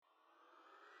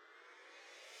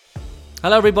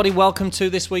Hello everybody, welcome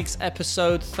to this week's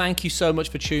episode. Thank you so much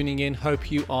for tuning in.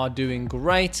 Hope you are doing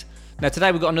great. Now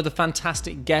today we've got another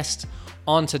fantastic guest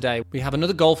on today. We have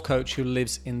another golf coach who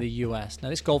lives in the US. Now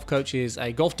this golf coach is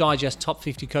a Golf Digest Top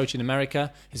 50 coach in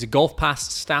America. He's a Golf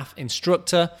Pass staff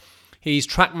instructor. He's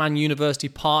TrackMan University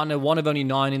partner, one of only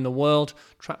 9 in the world.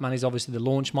 TrackMan is obviously the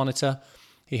launch monitor.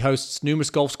 He hosts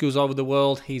numerous golf schools over the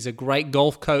world. He's a great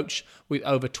golf coach with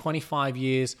over 25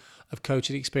 years of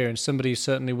coaching experience. Somebody who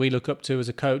certainly we look up to as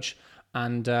a coach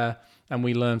and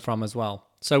we learn from as well.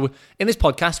 So in this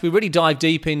podcast, we really dive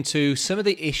deep into some of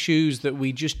the issues that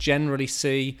we just generally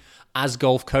see as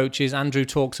golf coaches. Andrew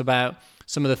talks about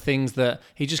some of the things that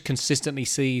he just consistently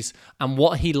sees and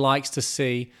what he likes to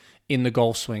see in the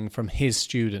golf swing from his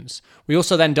students. We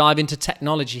also then dive into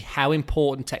technology, how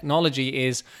important technology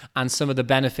is, and some of the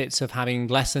benefits of having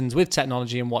lessons with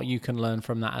technology and what you can learn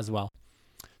from that as well.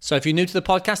 So if you're new to the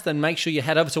podcast, then make sure you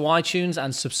head over to iTunes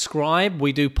and subscribe.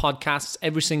 We do podcasts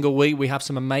every single week. We have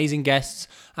some amazing guests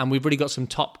and we've really got some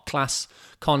top class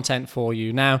content for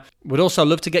you. Now, we'd also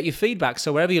love to get your feedback.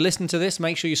 So wherever you listen to this,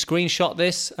 make sure you screenshot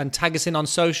this and tag us in on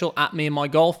social at Me and My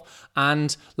Golf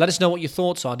and let us know what your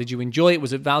thoughts are. Did you enjoy it?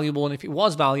 Was it valuable? And if it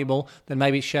was valuable, then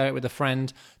maybe share it with a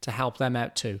friend to help them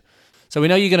out too. So we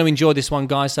know you're going to enjoy this one,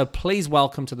 guys. So please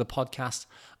welcome to the podcast,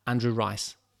 Andrew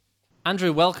Rice.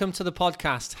 Andrew, welcome to the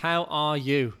podcast. How are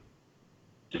you?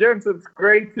 James, it's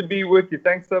great to be with you.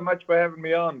 Thanks so much for having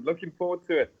me on. Looking forward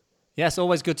to it. Yes,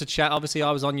 always good to chat. Obviously, I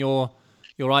was on your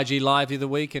IG Live the other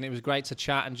week, and it was great to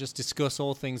chat and just discuss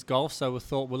all things golf. So we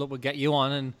thought, well, look, we'll get you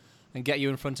on and get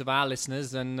you in front of our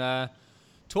listeners and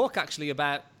talk actually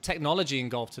about technology in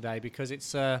golf today, because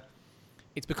it's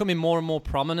becoming more and more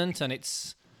prominent, and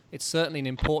it's certainly an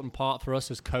important part for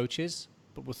us as coaches.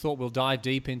 But we thought we'll dive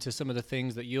deep into some of the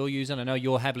things that you're using. I know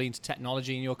you're heavily into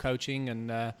technology in your coaching,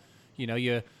 and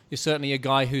you're certainly a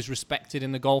guy who's respected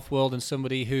in the golf world and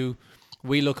somebody who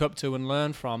we look up to and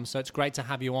learn from. So it's great to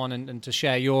have you on and to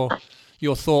share your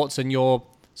thoughts and your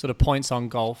sort of points on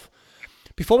golf.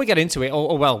 Before we get into it,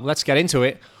 let's get into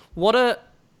it. What are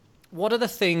the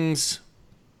things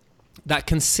that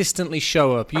consistently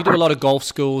show up? You do a lot of golf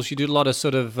schools. You do a lot of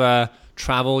sort of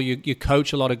travel. You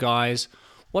coach a lot of guys.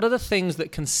 What are the things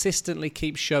that consistently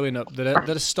keep showing up that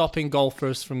are stopping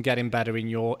golfers from getting better in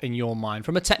your mind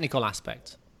from a technical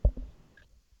aspect?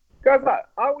 Guys,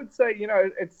 I would say,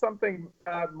 it's something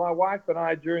my wife and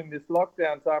I, during this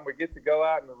lockdown time, we get to go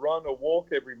out and run or walk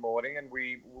every morning. And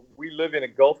we live in a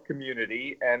golf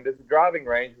community, and there's a driving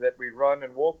range that we run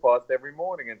and walk past every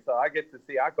morning. And so I get to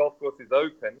see our golf course is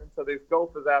open. And so there's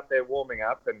golfers out there warming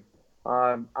up.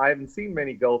 And I haven't seen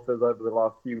many golfers over the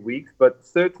last few weeks, but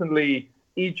certainly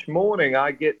each morning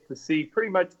I get to see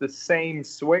pretty much the same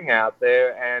swing out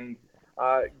there, and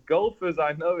golfers,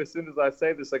 I know as soon as I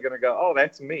say this, are going to go, oh,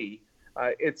 that's me.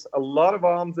 It's a lot of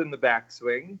arms in the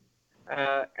backswing,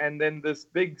 and then this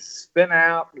big spin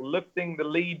out, lifting the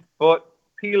lead foot,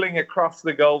 peeling across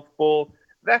the golf ball.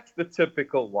 That's the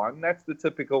typical one.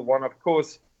 Of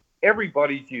course,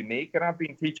 everybody's unique, and I've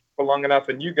been teaching for long enough,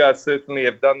 and you guys certainly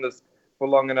have done this for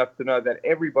long enough to know that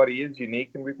everybody is unique,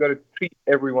 and we've got to treat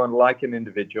everyone like an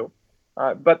individual.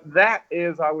 But that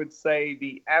is, I would say,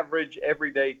 the average,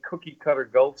 everyday cookie-cutter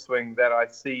golf swing that I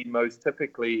see most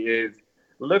typically is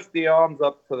lift the arms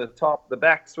up to the top. The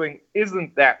backswing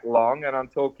isn't that long, and I'm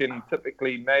talking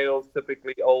typically males,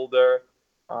 typically older.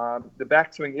 The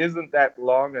backswing isn't that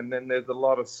long, and then there's a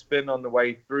lot of spin on the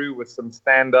way through with some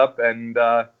stand-up and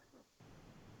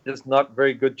just not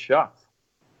very good shots.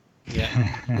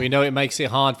 Yeah, we know it makes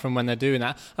it hard from when they're doing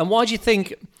that. And why do you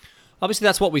think, obviously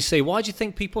that's what we see, why do you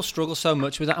think people struggle so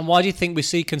much with that? And why do you think we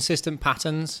see consistent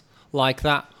patterns like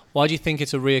that? Why do you think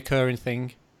it's a reoccurring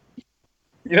thing?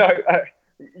 You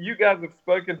guys have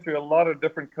spoken to a lot of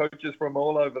different coaches from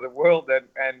all over the world,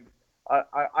 and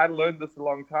I learned this a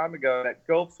long time ago, that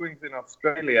golf swings in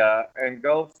Australia and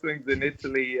golf swings in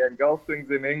Italy and golf swings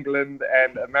in England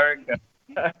and America,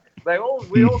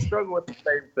 we all struggle with the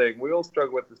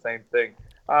same thing.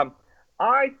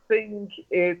 I think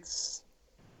it's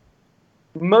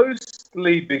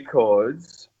mostly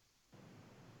because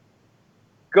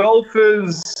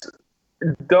golfers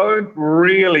don't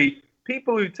really,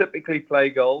 people who typically play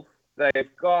golf,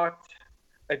 they've got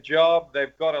a job,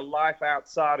 they've got a life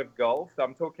outside of golf.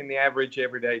 I'm talking the average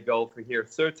everyday golfer here,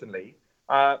 certainly.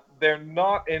 They're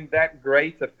not in that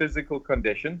great a physical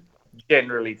condition,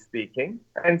 generally speaking.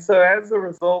 And so as a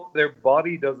result, their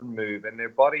body doesn't move, and their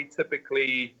body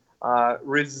typically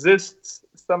resists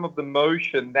some of the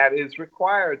motion that is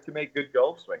required to make good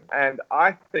golf swing. And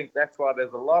I think that's why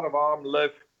there's a lot of arm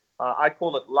lift, I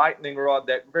call it lightning rod,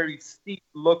 that very steep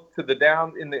look to the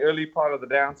down in the early part of the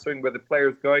downswing where the player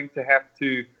is going to have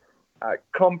to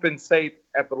compensate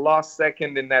at the last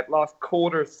second, in that last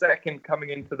quarter second coming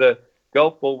into the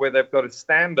golf ball, where they've got to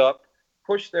stand up,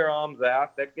 push their arms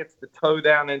out. That gets the toe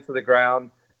down into the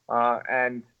ground,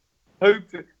 and hope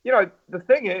to, the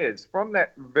thing is, from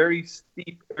that very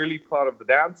steep early part of the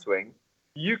downswing,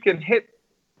 you can hit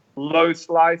low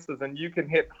slices and you can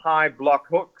hit high block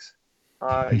hooks.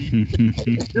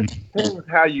 It just depends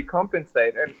how you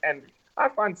compensate. And I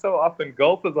find so often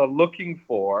golfers are looking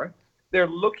for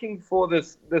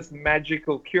this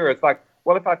magical cure. It's like,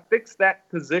 well, if I fix that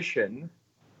position,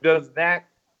 does that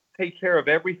take care of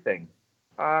everything?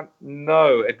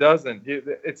 No, it doesn't.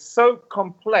 It's so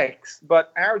complex,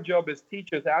 but our job as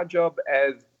teachers, our job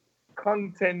as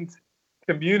content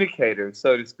communicators,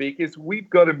 so to speak, is we've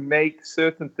got to make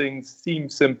certain things seem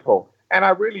simple. And I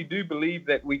really do believe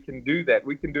that we can do that.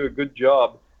 We can do a good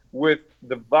job with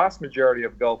the vast majority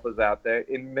of golfers out there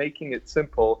in making it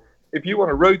simple. If you want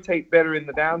to rotate better in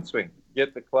the downswing,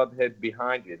 get the club head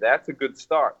behind you. That's a good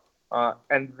start.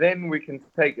 And then we can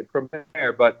take it from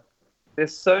there. But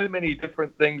there's so many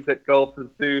different things that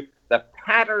golfers do. The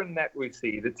pattern that we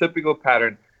see, the typical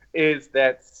pattern, is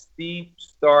that steep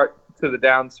start to the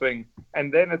downswing,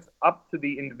 and then it's up to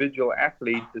the individual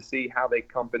athlete to see how they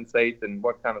compensate and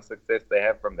what kind of success they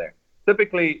have from there.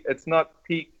 Typically, it's not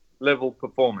peak level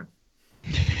performance.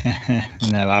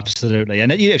 No, absolutely,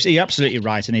 and you're absolutely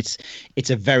right, and it's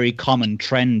a very common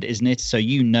trend, isn't it? So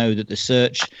that the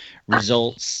search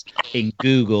results in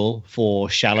Google for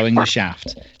shallowing the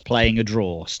shaft, playing a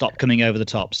draw, stop coming over the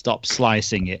top, stop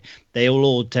slicing it, they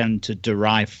all tend to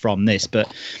derive from this.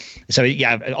 But so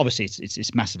yeah, obviously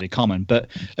it's massively common. But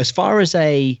as far as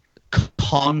a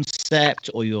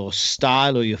concept or your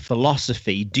style or your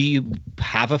philosophy, do you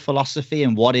have a philosophy,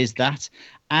 and what is that?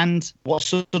 And what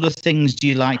sort of things do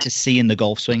you like to see in the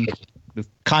golf swing? We've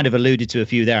kind of alluded to a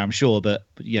few there, I'm sure, but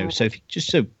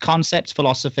so concept,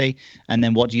 philosophy, and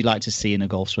then what do you like to see in a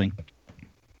golf swing?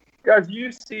 Guys,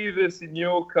 you see this in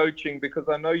your coaching, because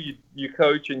I know you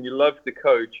coach and you love to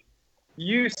coach.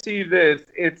 You see this.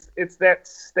 It's that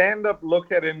stand-up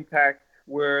look at impact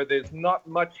where there's not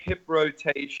much hip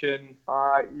rotation.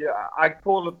 I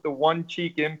call it the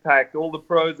one-cheek impact. All the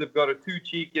pros have got a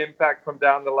two-cheek impact from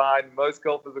down the line. Most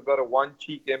golfers have got a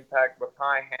one-cheek impact with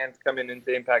high hands coming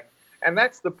into impact. And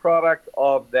that's the product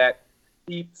of that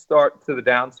steep start to the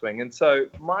downswing. And so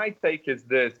my take is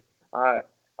this.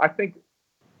 I think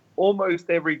almost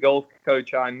every golf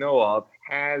coach I know of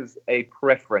has a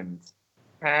preference,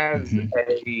 has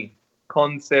a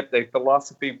concept, a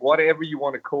philosophy, whatever you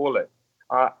want to call it.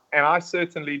 And I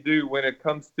certainly do when it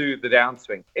comes to the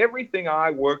downswing. Everything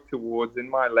I work towards in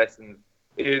my lessons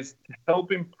is to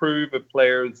help improve a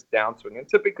player's downswing, and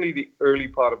typically the early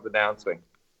part of the downswing.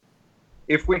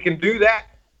 If we can do that,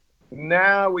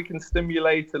 now we can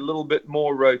stimulate a little bit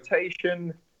more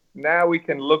rotation. Now we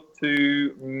can look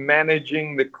to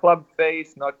managing the club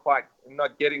face, not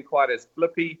getting quite as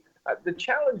flippy. The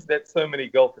challenge that so many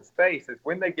golfers face is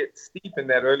when they get steep in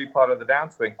that early part of the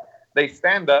downswing, they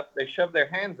stand up, they shove their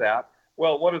hands out.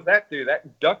 Well, what does that do?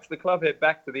 That ducks the club head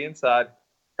back to the inside.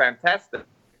 Fantastic.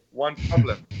 One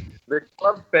problem. The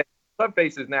club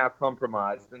face is now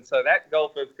compromised. And so that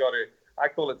golfer's got to, I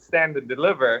call it stand and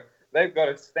deliver. They've got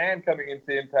to stand coming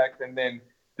into impact and then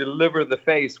deliver the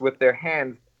face with their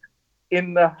hands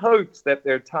in the hopes that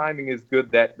their timing is good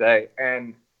that day.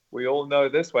 And we all know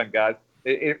this one, guys.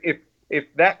 If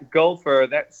that golfer,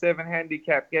 that 7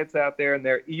 handicap, gets out there and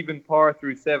they're even par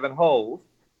through 7 holes,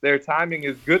 their timing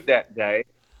is good that day.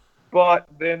 But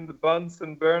then the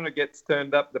Bunsen burner gets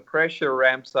turned up, the pressure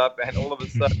ramps up, and all of a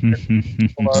sudden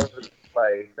it's all over the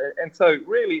place. And so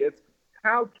really it's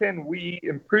how can we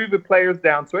improve a player's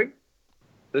downswing?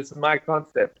 This is my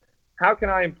concept. How can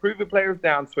I improve a player's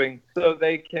downswing so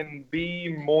they can be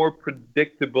more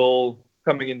predictable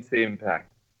coming into impact?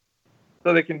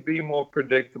 So they can be more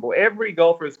predictable. Every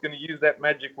golfer is going to use that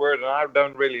magic word, and I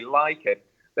don't really like it,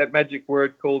 that magic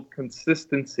word called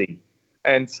consistency.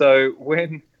 And so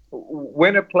when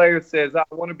a player says, I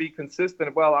want to be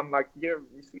consistent, well, I'm like, yeah,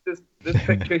 you see this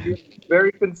picture here?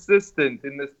 Very consistent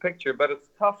in this picture, but it's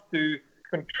tough to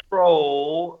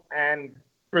control and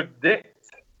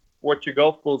predict what your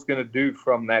golf ball is going to do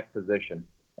from that position.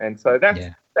 And so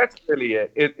that's really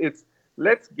it. It's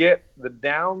let's get the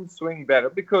downswing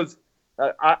better, because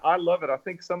I love it. I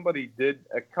think somebody did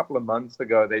a couple of months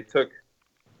ago. They took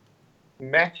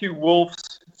Matthew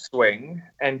Wolf's swing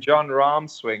and Jon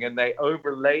Rahm's swing, and they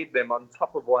overlaid them on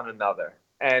top of one another.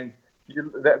 And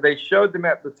They showed them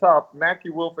at the top.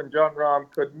 Matthew Wolff and John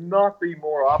Rahm could not be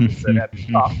more opposite at the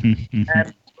top.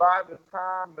 And by the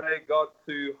time they got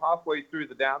to halfway through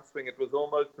the downswing, it was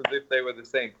almost as if they were the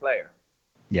same player.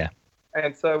 Yeah.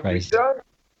 And so we don't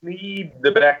need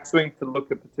the backswing to look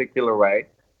a particular way.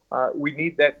 We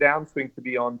need that downswing to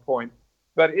be on point.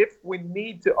 But if we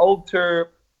need to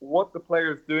alter what the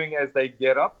player is doing as they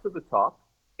get up to the top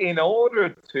in order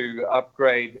to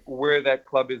upgrade where that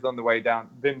club is on the way down,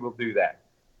 then we'll do that.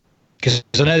 Because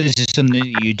I know this is something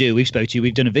that you do. We've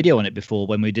done a video on it before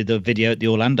when we did the video at the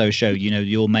Orlando show.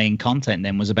 Your main content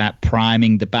then was about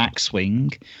priming the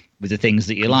backswing with the things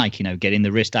that you like, getting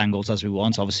the wrist angles as we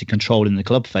want, obviously controlling the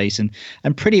club face.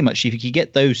 And pretty much if you could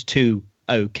get those two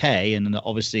okay, and then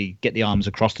obviously get the arms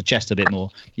across the chest a bit more,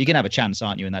 you can have a chance,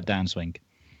 aren't you, in that downswing?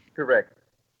 Correct.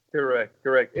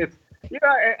 It's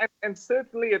and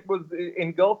certainly it was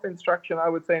in golf instruction. I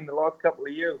would say in the last couple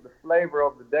of years, the flavor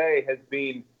of the day has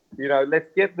been, let's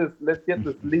get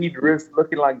this lead wrist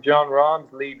looking like John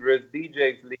Rahm's lead wrist,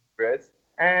 DJ's lead wrist,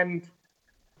 and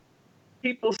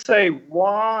people say,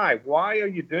 why are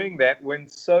you doing that when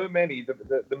so many,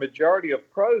 the majority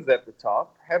of pros at the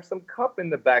top have some cup in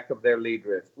the back of their lead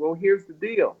wrist? Well, here's the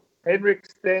deal. Henrik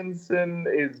Stenson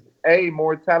is A,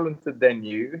 more talented than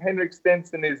you. Henrik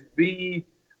Stenson is B,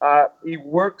 he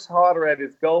works harder at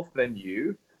his golf than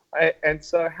you. And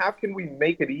so how can we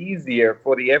make it easier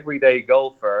for the everyday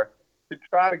golfer to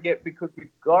try to get, because we've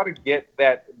got to get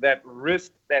that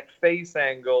wrist, that face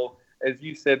angle, as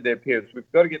you said there, Piers,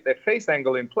 we've got to get that face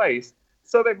angle in place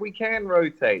so that we can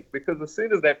rotate. Because as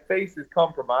soon as that face is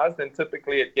compromised, then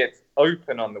typically it gets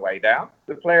open on the way down.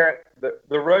 The player,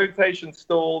 the rotation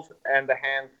stalls and the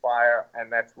hands fire,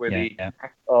 and that's where the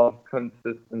lack of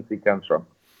consistency comes from.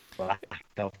 Lack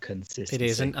of consistency. It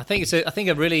is, and I think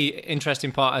a really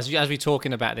interesting part as we're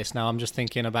talking about this now. I'm just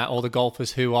thinking about all the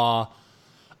golfers who are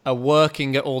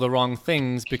working at all the wrong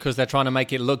things because they're trying to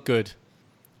make it look good.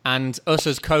 And us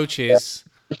as coaches,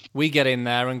 we get in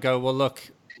there and go, well, look,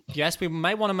 yes, we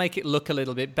may want to make it look a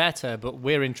little bit better, but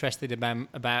we're interested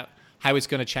about how it's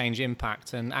going to change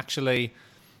impact. And actually,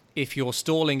 if you're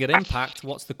stalling at impact,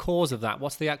 what's the cause of that?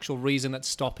 What's the actual reason that's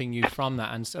stopping you from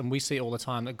that? And we see it all the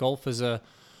time that golfers are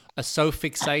so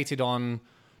fixated on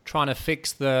trying to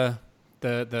fix their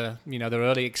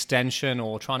early extension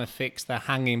or trying to fix their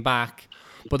hanging back,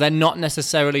 but they're not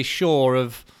necessarily sure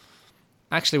of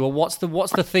actually, well, what's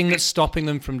the thing that's stopping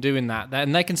them from doing that?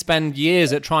 And they can spend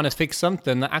years at trying to fix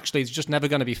something that actually is just never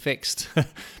going to be fixed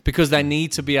because they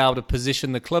need to be able to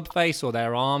position the club face or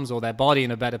their arms or their body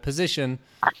in a better position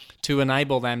to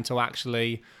enable them to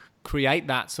actually create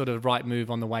that sort of right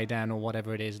move on the way down or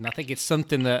whatever it is. And I think it's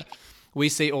something that we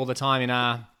see all the time in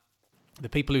the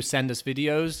people who send us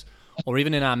videos or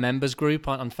even in our members group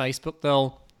on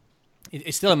Facebook.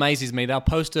 It still amazes me. They'll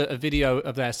post a video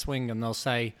of their swing and they'll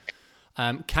say,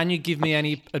 can you give me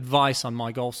any advice on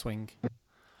my golf swing?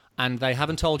 And they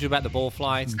haven't told you about the ball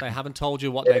flights. They haven't told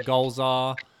you what their goals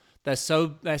are. They're so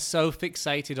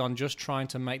fixated on just trying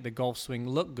to make the golf swing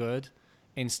look good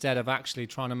instead of actually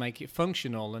trying to make it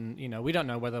functional. And we don't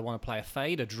know whether they want to play a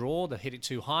fade, a draw, they hit it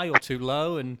too high or too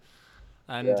low. And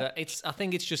I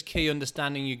think it's just key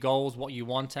understanding your goals, what you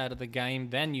want out of the game.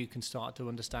 Then you can start to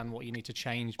understand what you need to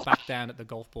change back down at the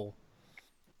golf ball.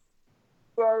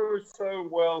 So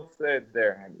well said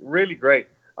there, Andy. Really great.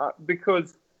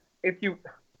 Because if you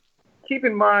keep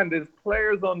in mind, there's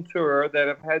players on tour that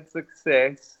have had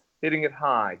success hitting it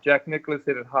high. Jack Nicklaus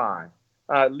hit it high.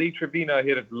 Lee Trevino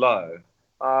hit it low.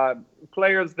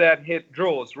 Players that hit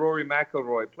draws, Rory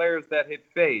McIlroy. Players that hit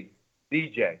fades,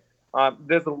 DJ.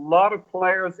 There's a lot of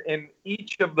players in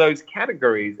each of those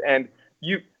categories, and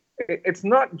it's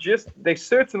not just, they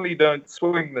certainly don't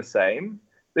swing the same.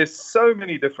 There's so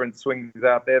many different swings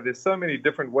out there. There's so many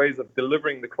different ways of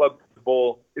delivering the club to the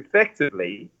ball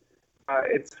effectively.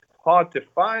 It's hard to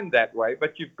find that way,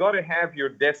 but you've got to have your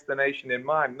destination in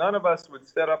mind. None of us would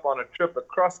set up on a trip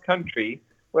across country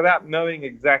without knowing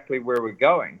exactly where we're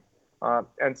going.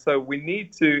 And so we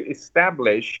need to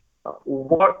establish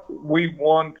what we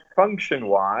want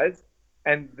function-wise,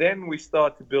 and then we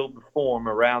start to build the form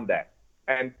around that.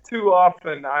 And too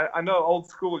often, I know old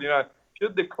school,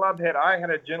 should the club head, I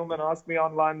had a gentleman ask me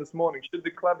online this morning, should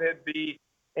the club head be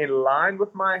in line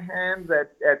with my hands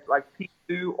at like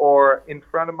P2 or in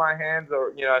front of my hands,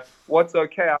 or, what's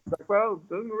okay? I was like, well, it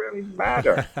doesn't really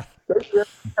matter.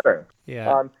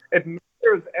 Yeah. It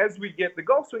matters as we get, the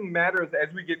golf swing matters as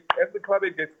the club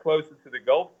head gets closer to the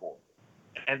golf ball.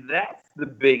 And that's the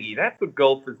biggie. That's what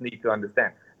golfers need to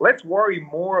understand. Let's worry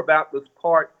more about this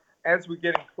part as we're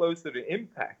getting closer to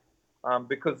impact.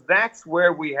 because that's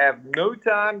where we have no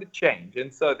time to change.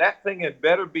 And so that thing had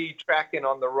better be tracking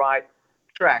on the right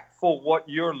track for what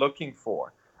you're looking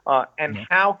for. And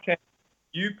how can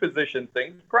you position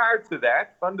things prior to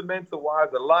that,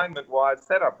 fundamental-wise, alignment-wise,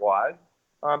 setup-wise,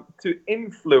 to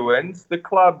influence the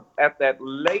club at that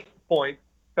late point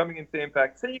coming into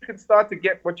impact, so you can start to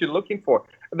get what you're looking for.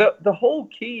 The whole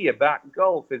key about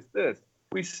golf is this.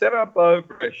 We set up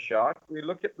over a shot. We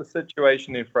look at the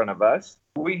situation in front of us.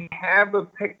 We have a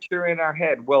picture in our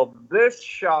head. Well, this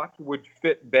shot would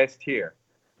fit best here.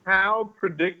 How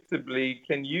predictably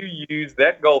can you use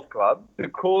that golf club to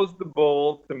cause the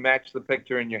ball to match the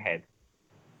picture in your head?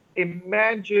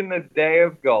 Imagine a day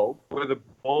of golf where the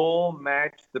ball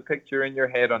matched the picture in your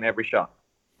head on every shot.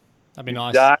 That'd be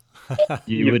nice.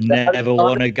 You would never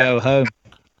want to go home.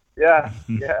 Yeah.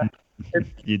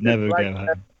 You'd never go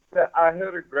home. I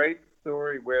heard a great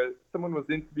story where someone was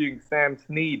interviewing Sam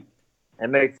Snead,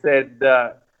 and they said,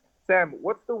 Sam,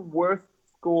 what's the worst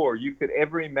score you could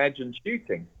ever imagine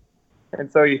shooting? And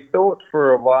so he thought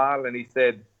for a while, and he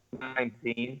said,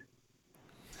 19.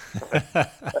 Which I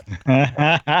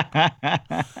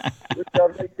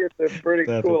think is a pretty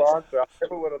cool answer. I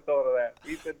never would have thought of that.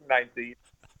 He said 19.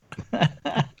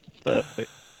 Perfect.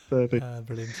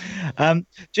 Brilliant.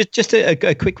 Just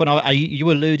a quick one.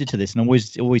 You alluded to this, and I'm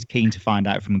always keen to find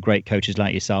out from great coaches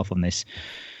like yourself on this.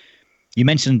 You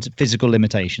mentioned physical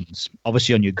limitations.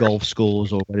 Obviously, on your golf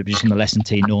scores or whether it's on the lesson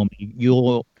team, normally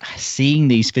you're seeing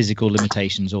these physical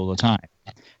limitations all the time.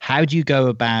 How do you go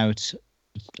about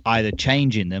either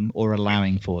changing them or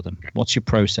allowing for them? What's your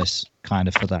process kind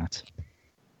of for that?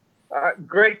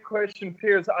 Great question,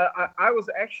 Piers. I was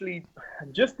actually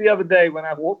just the other day when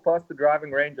I walked past the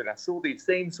driving range and I saw these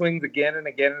same swings again and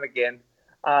again and again.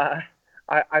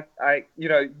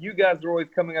 You guys are always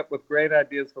coming up with great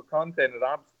ideas for content, and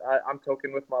I'm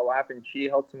talking with my wife, and she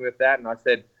helps me with that. And I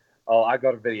said, "Oh, I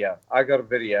got a video.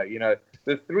 You know,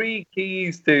 the 3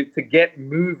 keys to get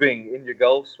moving in your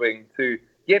golf swing. I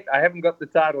haven't got the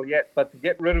title yet, but to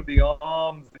get rid of the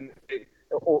arms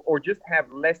or just have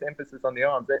less emphasis on the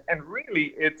arms." And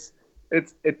really, it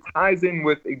ties in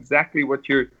with exactly what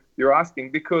you're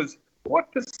asking, because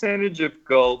what percentage of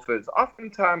golfers,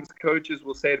 oftentimes coaches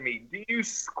will say to me, do you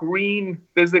screen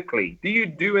physically? Do you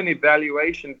do an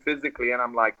evaluation physically? And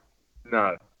I'm like,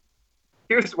 no.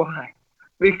 Here's why.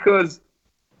 Because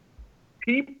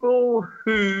people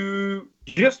who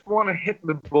just want to hit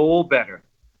the ball better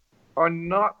are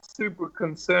not super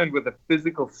concerned with the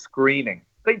physical screening.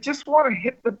 They just want to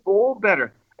hit the ball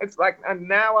better. It's like, and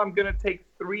now I'm going to take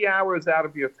 3 hours out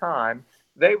of your time.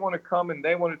 They want to come and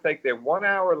they want to take their 1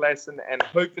 hour lesson and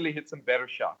hopefully hit some better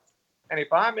shots. And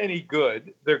if I'm any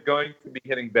good, they're going to be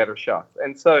hitting better shots.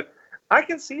 And so I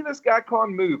can see this guy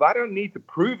can't move. I don't need to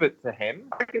prove it to him.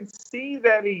 I can see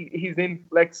that he's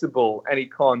inflexible and he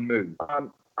can't move.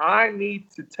 I need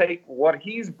to take what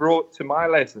he's brought to my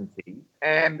lesson team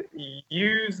and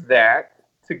use that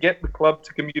to get the club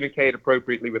to communicate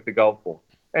appropriately with the golf ball.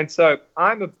 And so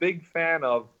I'm a big fan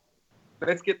of,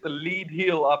 let's get the lead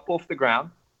heel up off the ground.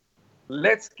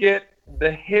 Let's get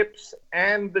the hips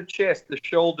and the chest, the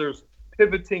shoulders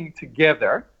pivoting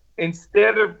together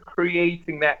instead of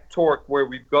creating that torque where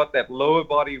we've got that lower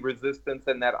body resistance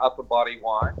and that upper body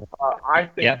whine. I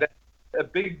think that's a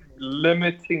big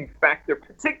limiting factor,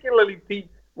 particularly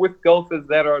with golfers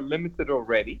that are limited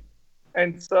already.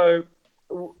 And so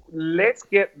let's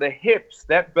get the hips,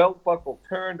 that belt buckle,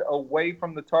 turned away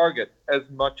from the target as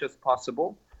much as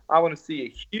possible. I want to see a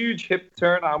huge hip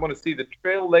turn. I want to see the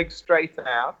trail leg straighten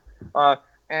out.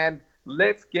 And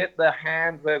let's get the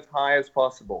hands as high as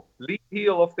possible. Lead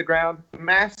heel off the ground,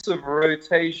 massive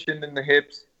rotation in the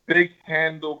hips, big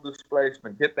handle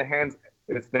displacement. Get the hands.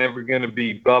 It's never going to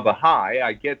be Bubba high.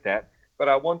 I get that. But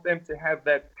I want them to have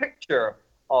that picture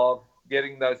of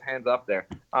getting those hands up there.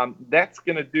 That's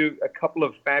going to do a couple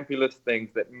of fabulous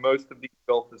things that most of these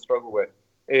golfers struggle with.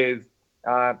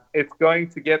 It's going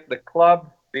to get the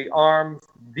club, the arms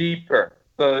deeper,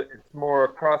 so it's more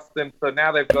across them. So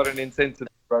now they've got an incentive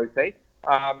to rotate.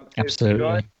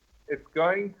 Absolutely. It's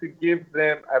going to give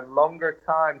them a longer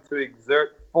time to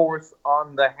exert force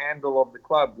on the handle of the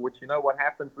club, which, you know what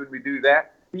happens when we do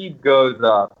that? Speed goes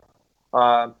up.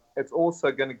 It's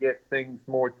also going to get things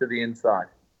more to the inside.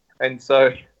 And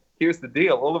so here's the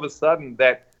deal. All of a sudden,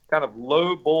 that kind of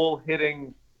low ball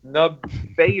hitting nub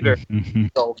fader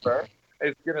golfer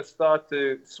is going to start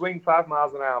to swing 5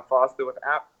 miles an hour faster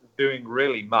without doing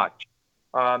really much.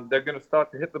 They're going to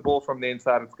start to hit the ball from the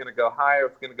inside. It's going to go higher,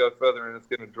 it's going to go further, and it's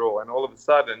going to draw. And all of a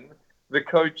sudden, the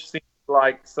coach seems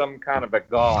like some kind of a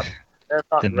god.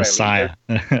 the Messiah.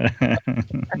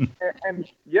 And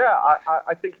yeah,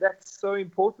 I think that's so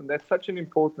important. That's such an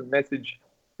important message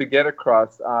to get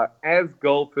across. As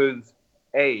golfers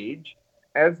age,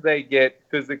 as they get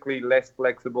physically less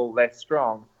flexible, less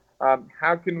strong,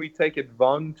 how can we take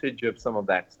advantage of some of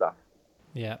that stuff?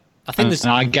 Yeah, I think this.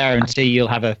 And I guarantee you'll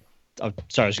have a. Oh,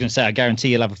 sorry, I was going to say, I guarantee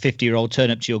you'll have a 50-year-old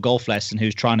turn up to your golf lesson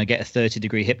who's trying to get a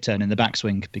 30-degree hip turn in the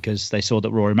backswing because they saw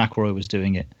that Rory McIlroy was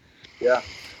doing it. Yeah.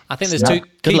 I think there's two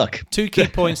key luck.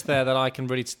 points there that I can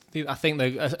really, I think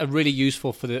they are really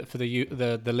useful for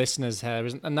the listeners here,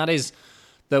 and that is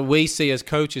that we see as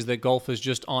coaches that golfers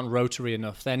just aren't rotary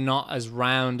enough. They're not as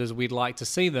round as we'd like to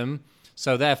see them.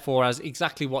 So therefore, as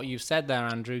exactly what you've said there,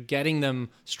 Andrew, getting them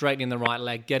straightening the right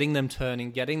leg, getting them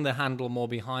turning, getting the handle more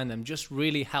behind them just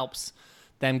really helps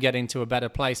them get into a better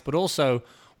place. But also,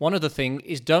 one other thing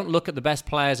is don't look at the best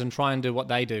players and try and do what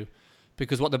they do.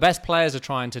 Because what the best players are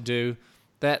trying to do,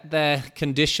 they're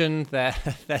conditioned, they're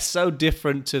so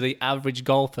different to the average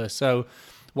golfer. So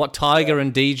what Tiger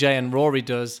and DJ and Rory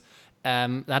does,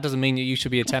 that doesn't mean that you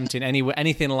should be attempting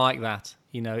anything like that.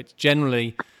 You know, it's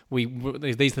generally...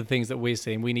 these are the things that we're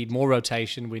seeing. We need more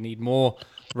rotation. We need more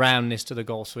roundness to the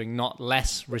golf swing, not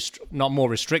more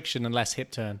restriction and less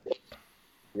hip turn.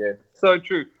 Yeah, so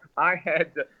true. I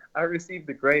received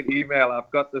a great email. I've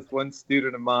got this one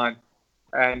student of mine,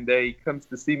 and he comes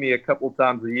to see me a couple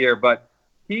times a year, but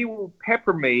he will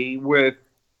pepper me with,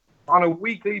 on a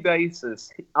weekly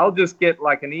basis, I'll just get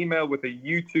like an email with a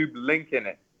YouTube link in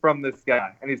it from this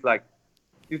guy. And he's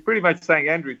pretty much saying,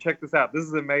 Andrew, check this out. This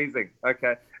is amazing.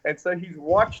 Okay. And so he's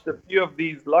watched a few of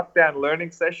these lockdown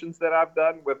learning sessions that I've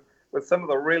done with some of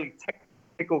the really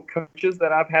technical coaches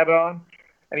that I've had on.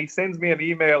 And he sends me an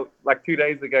email like 2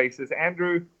 days ago. He says,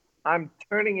 Andrew, I'm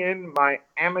turning in my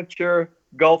amateur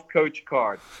golf coach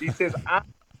card. He says, I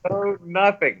know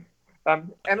nothing.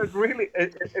 And it really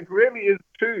is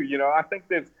true. You know, I think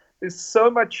there's so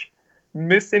much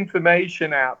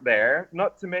misinformation out there,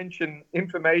 not to mention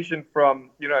information from,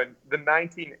 you know, the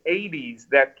 1980s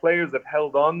that players have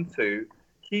held on to.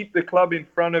 Keep the club in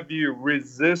front of you,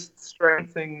 resist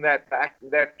strengthening that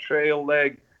trail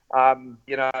leg,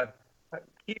 you know,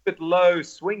 keep it low,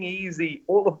 swing easy.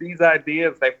 All of these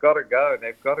ideas, they've got to go.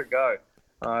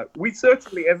 We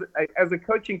certainly, as a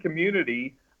coaching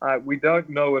community, we don't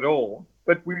know it all,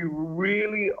 but we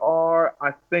really are,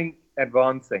 I think,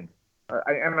 advancing.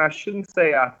 And I shouldn't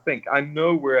say I think. I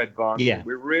know we're advancing. Yeah.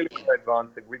 We're really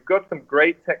advancing. We've got some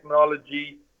great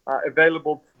technology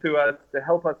available to us to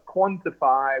help us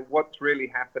quantify what's really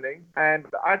happening. And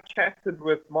I chatted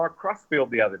with Mark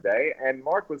Crossfield the other day, and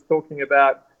Mark was talking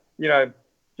about, you know,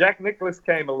 Jack Nicklaus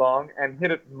came along and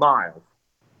hit it miles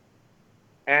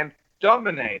and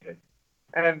dominated.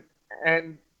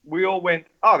 And we all went,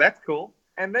 oh, that's cool.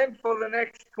 And then for the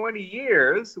next 20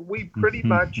 years, we pretty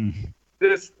much...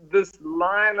 This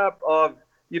lineup of,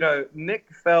 you know, Nick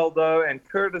Faldo and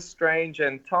Curtis Strange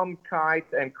and Tom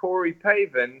Kite and Corey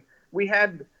Pavin, we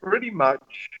had pretty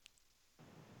much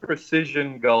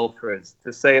precision golfers,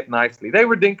 to say it nicely. They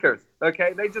were dinkers,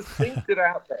 okay? They just dinked it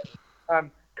out there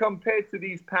compared to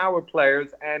these power players.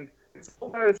 And it's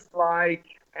almost like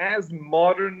as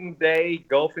modern day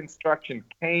golf instruction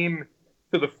came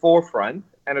to the forefront,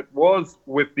 and it was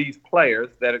with these players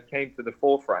that it came to the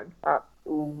forefront,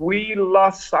 we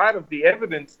lost sight of the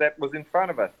evidence that was in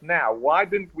front of us. Now, why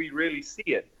didn't we really see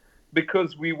it?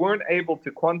 Because we weren't able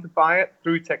to quantify it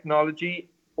through technology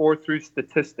or through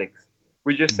statistics.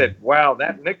 We just said, wow,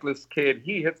 that Nicklaus kid,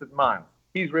 he hits it miles.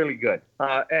 He's really good.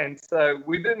 And so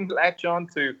we didn't latch on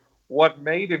to what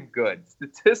made him good.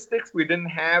 Statistics, we didn't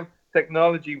have.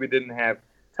 Technology, we didn't have.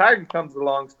 Tiger comes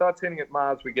along, starts hitting it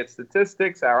miles. We get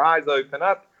statistics. Our eyes open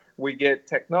up. We get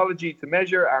technology to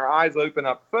measure. Our eyes open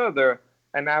up further.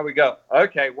 And now we go,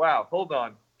 okay, wow, hold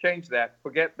on, change that,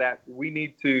 forget that. We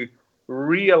need to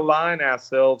realign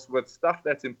ourselves with stuff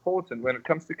that's important when it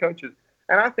comes to coaches.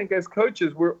 And I think as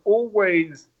coaches, we're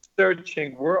always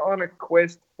searching. We're on a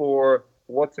quest for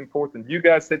what's important. You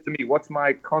guys said to me, what's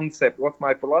my concept? What's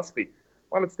my philosophy?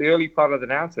 Well, it's the early part of the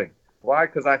outing. Why?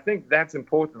 Because I think that's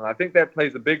important. I think that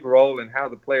plays a big role in how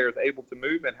the player is able to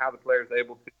move and how the player is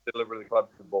able to deliver the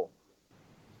club to the ball.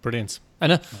 Brilliant.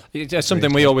 And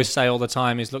something we always say all the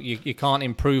time is, look, you can't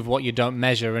improve what you don't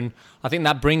measure. And I think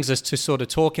that brings us to sort of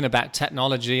talking about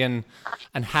technology and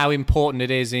how important it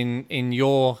is in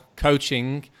your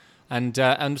coaching and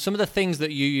some of the things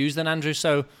that you use then, Andrew.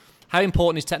 So how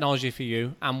important is technology for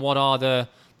you, and what are the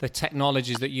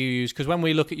technologies that you use? Because when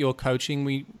we look at your coaching,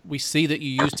 we see that you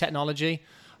use technology,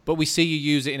 but we see you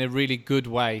use it in a really good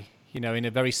way. You know, in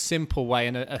a very simple way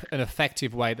and an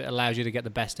effective way that allows you to get the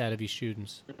best out of your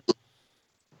students.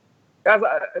 Guys,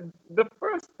 the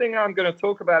first thing I'm going to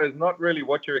talk about is not really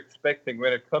what you're expecting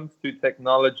when it comes to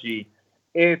technology.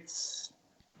 It's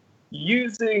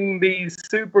using these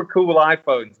super cool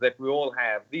iPhones that we all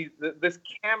have, this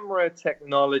camera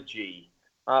technology.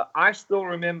 I still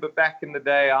remember back in the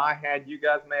day, you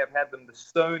guys may have had them, the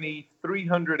Sony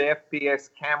 300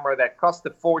 FPS camera that cost a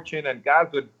fortune, and guys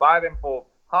would buy them for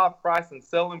half price and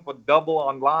sell them for double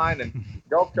online, and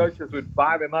golf coaches would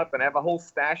buy them up and have a whole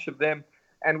stash of them.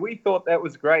 And we thought that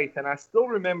was great. And I still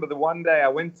remember the one day I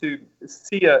went to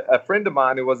see a friend of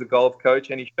mine who was a golf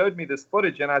coach, and he showed me this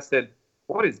footage, and I said,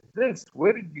 "What is this?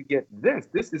 Where did you get this?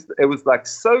 It was like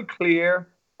so clear,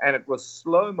 and it was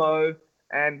slow-mo."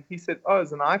 And he said, "Oh,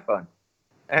 it's an iPhone."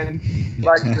 And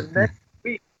like the next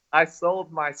week, I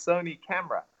sold my Sony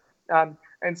camera.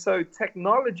 And so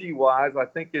technology-wise, I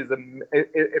think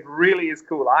it really is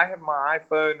cool. I have my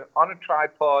iPhone on a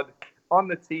tripod on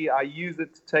the tee. I use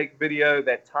it to take video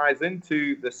that ties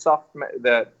into the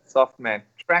TrackMan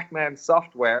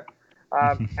software.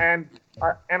 And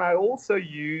I also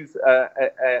use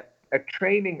a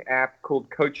training app called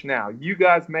Coach Now. You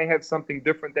guys may have something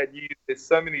different that you use. There's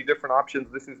so many different options.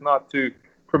 This is not to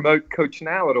promote Coach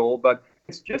Now at all, but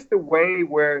it's just a way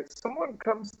where someone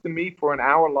comes to me for an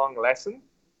hour-long lesson.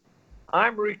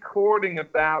 I'm recording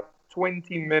about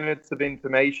 20 minutes of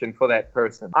information for that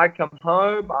person. I come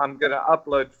home, I'm going to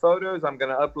upload photos, I'm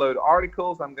going to upload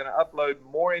articles, I'm going to upload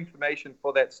more information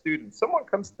for that student. Someone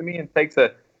comes to me and takes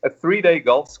a 3-day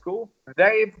golf school.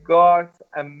 They've got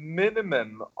a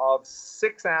minimum of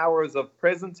 6 hours of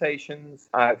presentations,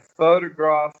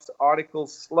 photographs,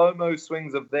 articles, slow-mo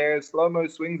swings of theirs, slow-mo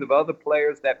swings of other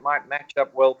players that might match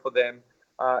up well for them.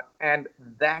 And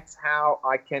that's how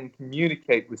I can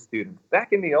communicate with students.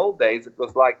 Back in the old days, it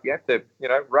was like you had to,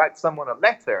 write someone a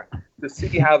letter to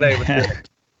see how they were doing.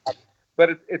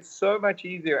 But it's so much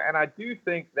easier. And I do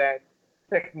think that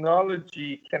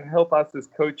technology can help us as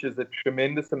coaches a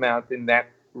tremendous amount in that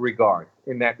regard.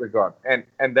 And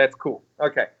that's cool.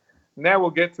 Okay, now we'll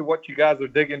get to what you guys are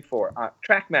digging for.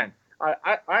 TrackMan.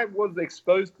 I was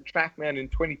exposed to TrackMan in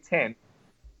 2010,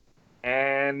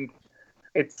 and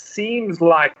it seems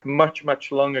like much,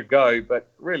 much long ago, but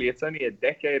really it's only a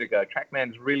decade ago.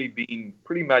 TrackMan's really been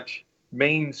pretty much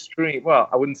mainstream. Well,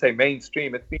 I wouldn't say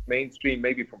mainstream. It's been mainstream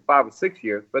maybe for 5 or 6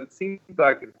 years, but it seems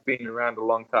like it's been around a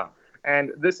long time.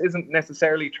 And this isn't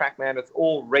necessarily TrackMan. It's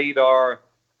all radar,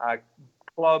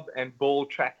 club, and ball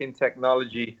tracking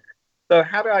technology. So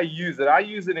how do I use it? I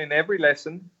use it in every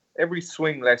lesson, every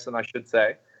swing lesson, I should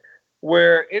say,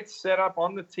 where it's set up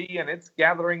on the tee and it's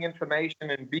gathering information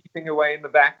and beeping away in the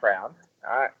background.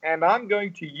 And I'm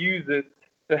going to use it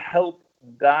to help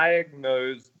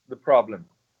diagnose the problem.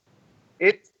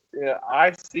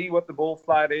 I see what the ball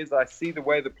flight is. I see the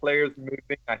way the player's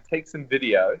moving. I take some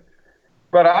video.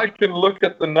 But I can look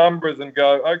at the numbers and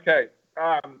go, okay,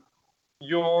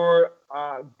 your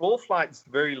ball flight is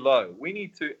very low. We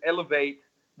need to elevate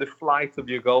the flight of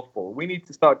your golf ball. We need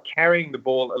to start carrying the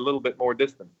ball a little bit more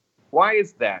distant. Why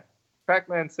is that?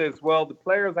 TrackMan says, well, the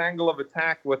player's angle of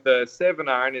attack with a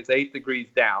 7-iron is 8 degrees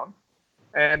down,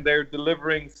 and they're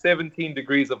delivering 17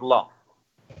 degrees of loft.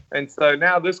 And so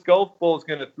now this golf ball is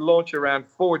going to launch around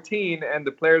 14, and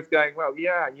the player's going, well,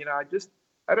 yeah,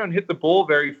 I don't hit the ball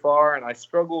very far, and I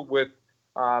struggle with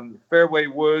fairway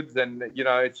woods, and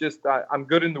it's just I'm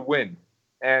good in the wind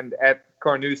and at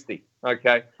Carnoustie.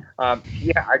 Okay,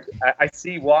 I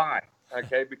see why.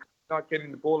 Okay, because I'm not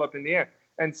getting the ball up in the air,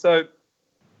 and so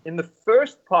in the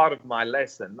first part of my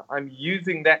lesson, I'm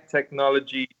using that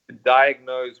technology to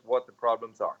diagnose what the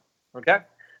problems are. Okay,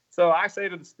 so I say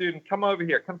to the student, "Come over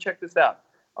here, come check this out.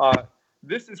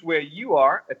 This is where you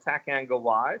are attack angle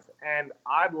wise, and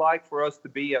I'd like for us to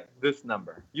be at this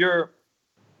number. You're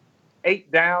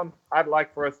 8 down. I'd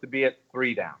like for us to be at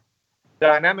 3 down.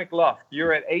 Dynamic loft.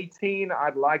 You're at 18.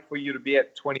 I'd like for you to be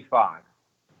at 25.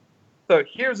 So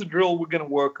here's a drill we're going to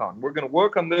work on. We're going to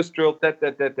work on this drill.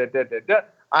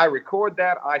 I record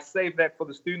that. I save that for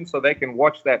the students so they can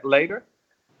watch that later.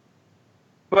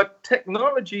 But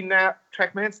technology now,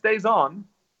 TrackMan stays on,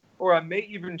 or I may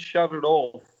even shut it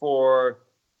off for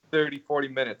 30, 40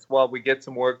 minutes while we get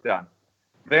some work done.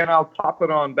 Then I'll pop it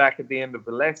on back at the end of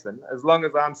the lesson. As long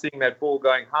as I'm seeing that ball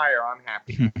going higher, I'm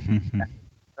happy.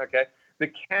 Okay.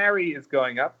 The carry is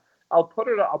going up. I'll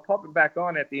pop it back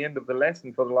on at the end of the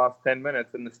lesson for the last 10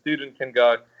 minutes, and the student can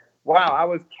go, wow, I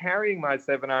was carrying my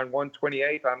 7-iron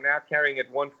 128. I'm now carrying it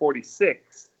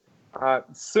 146.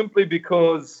 Simply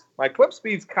because my club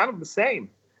speed's kind of the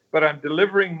same, but I'm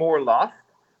delivering more loft.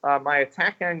 My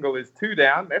attack angle is 2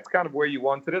 down. That's kind of where you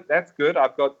wanted it. That's good.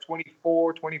 I've got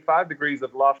 24, 25 degrees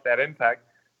of loft at impact.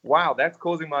 wow, that's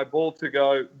causing my ball to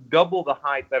go double the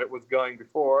height that it was going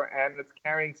before, and it's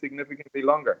carrying significantly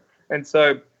longer. And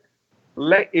so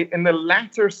in the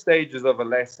latter stages of a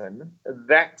lesson,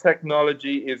 that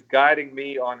technology is guiding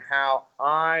me on how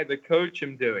I, the coach,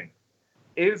 am doing.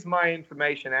 Is my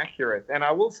information accurate? And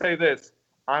I will say this: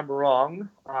 I'm wrong.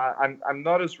 I'm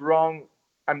not as wrong.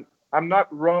 I'm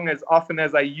not wrong as often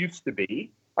as I used to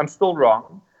be. I'm still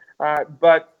wrong,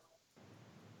 but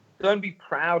don't be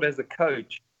proud as a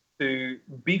coach to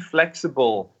be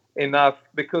flexible enough,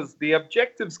 because the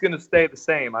objective's going to stay the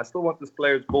same. I still want this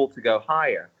player's ball to go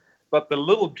higher, but the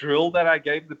little drill that I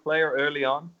gave the player early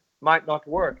on might not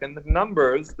work, and the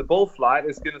numbers, the ball flight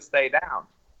is going to stay down.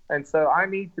 And so I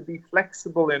need to be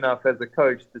flexible enough as a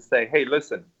coach to say, hey,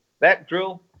 listen, that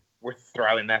drill, we're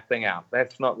throwing that thing out.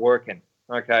 That's not working.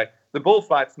 Okay. The ball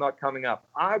flight's not coming up.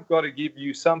 I've got to give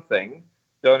you something.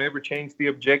 Don't ever change the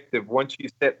objective once you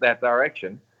set that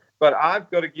direction. But I've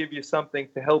got to give you something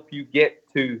to help you get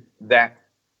to that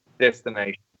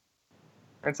destination.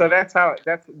 And so that's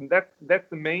the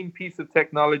main piece of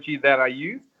technology that I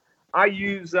use. I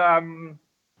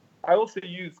also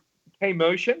use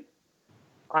K-Motion.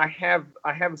 I have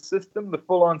a system, the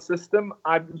full-on system.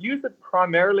 I use it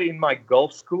primarily in my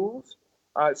golf schools,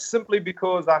 simply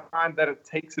because I find that it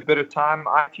takes a bit of time.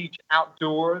 I teach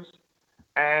outdoors,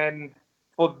 and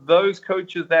for those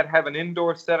coaches that have an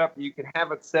indoor setup, you can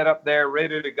have it set up there,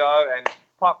 ready to go, and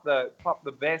pop the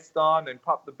vest on and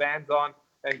pop the bands on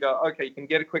and go, okay, you can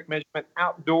get a quick measurement.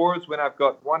 Outdoors, when I've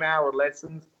got 1 hour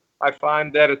lessons, I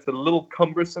find that it's a little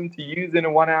cumbersome to use in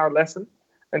a 1 hour lesson.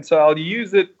 And so I'll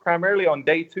use it primarily on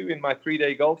day 2 in my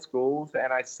 3-day golf schools,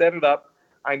 and I set it up.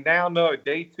 I now know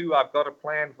day 2, I've got a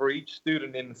plan for each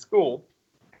student in the school.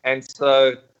 And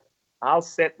so I'll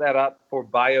set that up for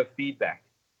biofeedback.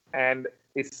 And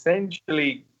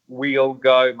essentially, we'll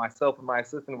go, myself and my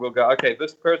assistant will go, okay,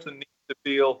 this person needs to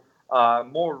feel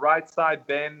more right side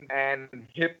bend and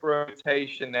hip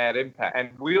rotation at impact. And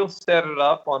we'll set it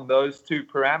up on those 2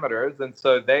 parameters. And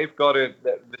so they've got to,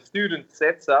 the student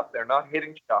sets up, they're not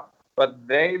hitting shot, but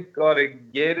they've got to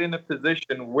get in a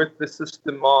position with the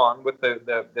system on, with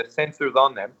the sensors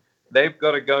on them. They've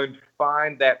got to go and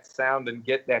find that sound and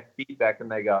get that feedback.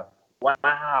 And they go,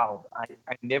 wow, I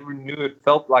never knew it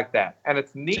felt like that. And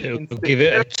it's neat. To give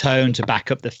it a tone to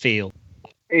back up the feel.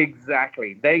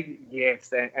 Exactly.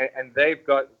 And they've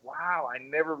got, wow, I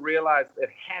never realized it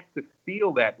had to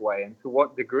feel that way, and to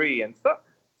what degree. And so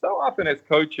often as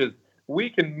coaches, we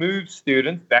can move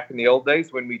students. Back in the old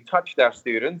days when we touched our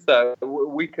students,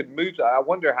 we could move. I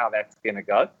wonder how that's going to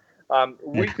go.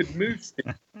 We could move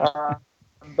students.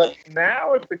 But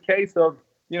now it's a case of,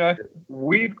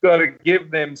 we've got to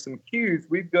give them some cues.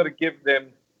 We've got to give them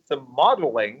some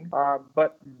modeling,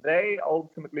 but they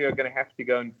ultimately are going to have to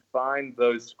go and find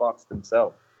those spots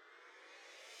themselves.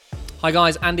 Hi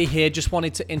guys, Andy here. Just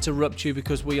wanted to interrupt you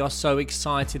because we are so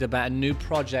excited about a new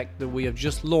project that we have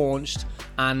just launched,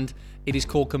 and it is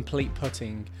called Complete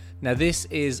Putting. Now this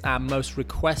is our most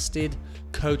requested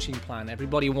coaching plan.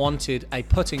 Everybody wanted a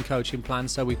putting coaching plan,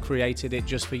 so we've created it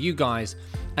just for you guys.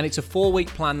 And it's a 4-week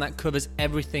plan that covers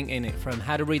everything in it, from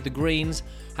how to read the greens,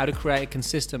 how to create a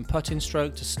consistent putting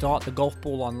stroke, to start the golf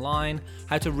ball online,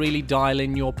 how to really dial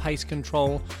in your pace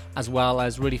control, as well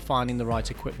as really finding the right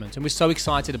equipment. And we're so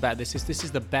excited about this. This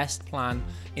is the best plan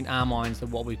in our minds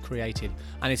of what we've created.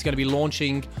 And it's going to be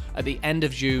launching at the end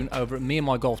of June over at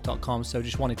meandmygolf.com. So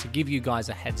just wanted to give you guys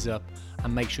a heads up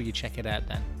and make sure you check it out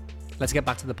then. Let's get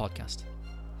back to the podcast.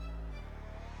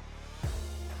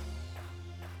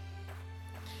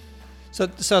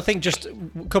 So I think just a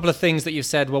couple of things that you've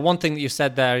said. Well, one thing that you've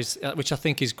said there is, which I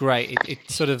think is great,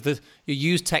 it's sort of you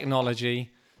use technology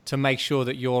to make sure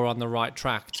that you're on the right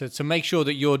track, to make sure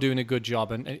that you're doing a good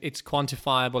job, and it's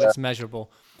quantifiable, it's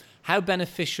measurable. How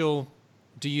beneficial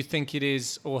do you think it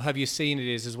is, or have you seen it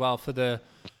is as well for the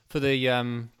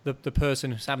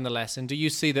person who's having the lesson? Do you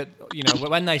see that,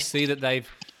 when they see that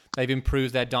they've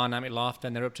improved their dynamic loft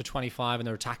and they're up to 25 and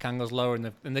their attack angle's lower,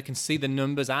 and they can see the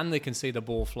numbers and they can see the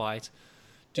ball flight?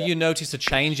 Do you notice a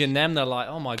change in them? They're like,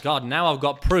 oh my God, now I've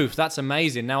got proof. That's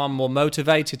amazing. Now I'm more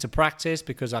motivated to practice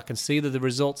because I can see that the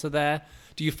results are there.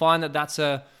 Do you find that that's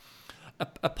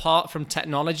apart from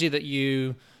technology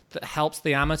that helps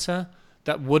the amateur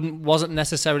that wasn't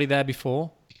necessarily there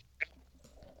before?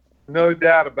 No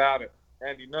doubt about it,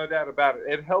 Andy. No doubt about it.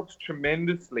 It helps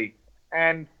tremendously.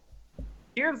 And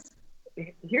here's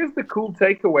the cool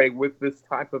takeaway with this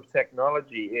type of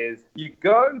technology is you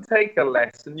go and take a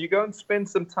lesson, you go and spend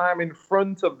some time in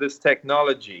front of this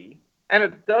technology, and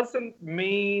it doesn't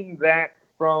mean that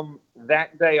from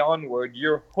that day onward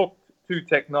you're hooked to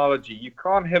technology. You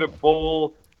can't hit a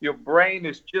ball your brain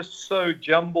is just so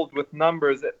jumbled with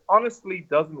numbers. It honestly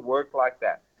doesn't work like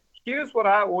that. Here's what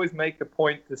I always make a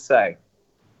point to say.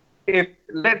 If,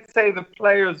 let's say, the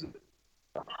player's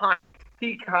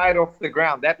peak height off the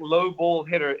ground, that low ball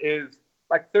hitter is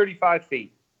like 35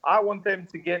 feet. I want them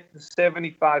to get to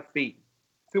 75 feet.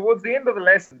 Towards the end of the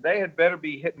lesson, they had better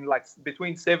be hitting like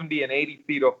between 70 and 80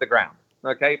 feet off the ground,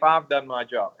 okay, if I've done my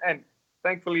job. And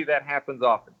thankfully, that happens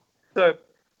often. So,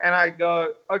 and I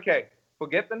go, okay,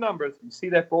 forget the numbers. You see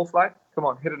that ball fly? Come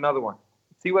on, hit another one.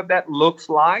 See what that looks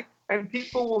like? And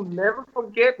people will never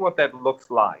forget what that looks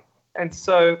like. And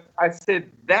so I said,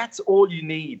 that's all you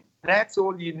need. That's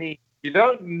all you need. You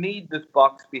don't need this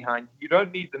box behind you. You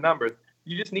don't need the numbers.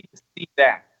 You just need to see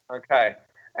that, okay?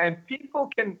 And people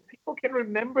can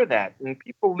remember that. And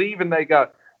people leave and they go,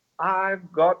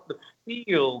 I've got the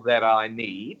feel that I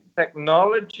need.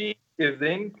 Technology is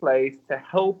in place to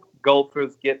help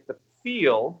golfers get the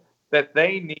feel that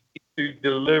they need to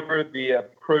deliver the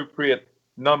appropriate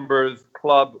numbers,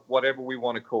 club, whatever we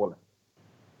want to call it.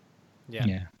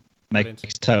 Yeah.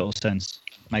 Makes total sense.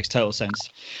 Makes total sense.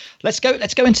 Let's go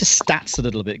into stats a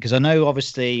little bit, because I know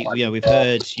obviously, we've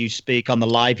heard you speak on the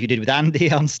live you did with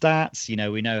Andy on stats.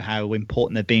 We know how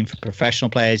important they've been for professional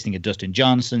players. Think of Dustin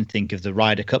Johnson, think of the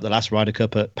Ryder Cup, the last Ryder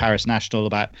Cup at Paris National,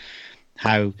 about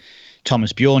how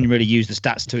Thomas Bjorn really used the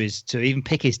stats to even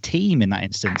pick his team in that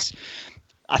instance.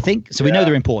 I think so. We know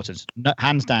they're important,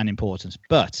 hands down important.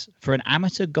 But for an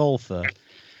amateur golfer,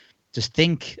 just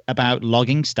think about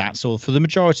logging stats, or for the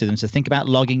majority of them, to think about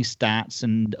logging stats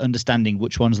and understanding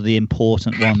which ones are the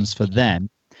important ones for them.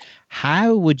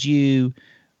 How would you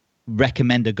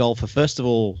recommend a golfer, first of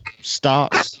all,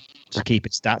 starts to keep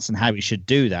its stats and how he should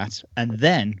do that? And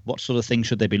then what sort of things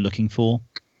should they be looking for?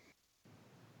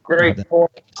 Great point.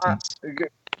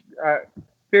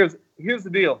 Here's the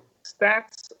deal.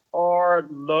 Stats are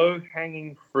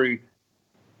low-hanging fruit.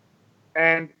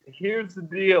 And here's the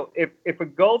deal. If a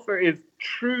golfer is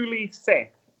truly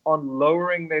set on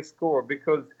lowering their score,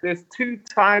 because there's two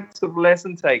types of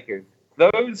lesson takers.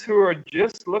 Those who are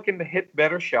just looking to hit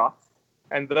better shots,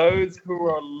 and those who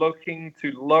are looking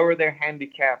to lower their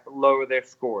handicap, lower their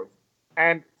scores.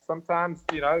 And sometimes,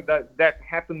 that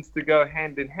happens to go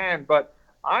hand in hand. But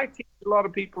I teach a lot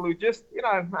of people who just,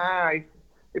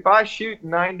 if I shoot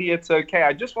 90, it's okay.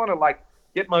 I just want to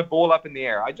get my ball up in the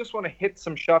air. I just want to hit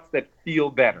some shots that feel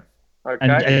better.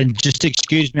 Okay. And just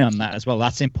excuse me on that as well.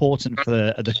 That's important for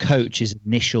the coach's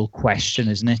initial question,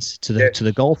 isn't it? To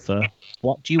the golfer,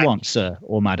 what do you want, sir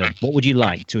or madam? What would you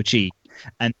like to achieve?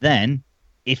 And then,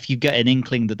 if you get an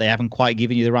inkling that they haven't quite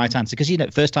given you the right answer,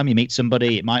 because first time you meet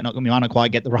somebody, you might not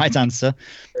quite get the right answer.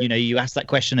 You ask that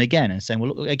question again and saying,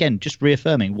 well, look, again, just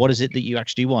reaffirming, what is it that you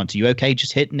actually want? Are you okay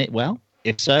just hitting it well?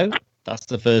 If so, that's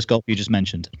the first golf you just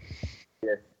mentioned.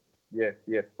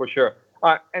 Yes, for sure.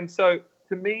 And so,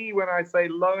 to me, when I say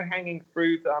low-hanging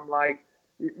fruit, I'm like,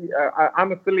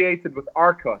 I'm affiliated with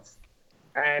Arccos,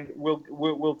 and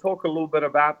we'll talk a little bit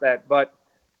about that. But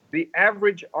the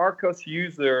average Arccos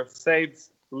user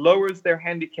lowers their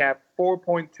handicap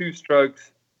 4.2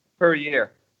 strokes per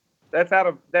year.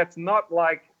 That's not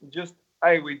like just,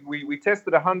 hey, we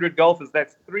tested 100 golfers.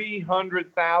 That's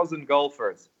 300,000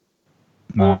 golfers.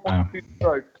 4.2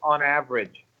 strokes on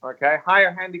average. Okay,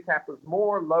 higher handicappers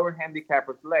more, lower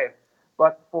handicappers less.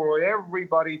 But for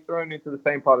everybody thrown into the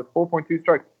same pot, it's 4.2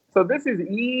 strokes. So this is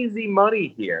easy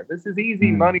money here. This is easy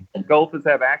money that golfers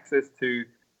have access to,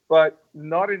 but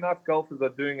not enough golfers are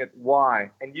doing it.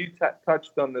 Why? And you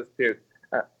touched on this, Piers.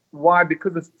 Why?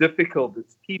 Because it's difficult,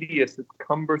 it's tedious, it's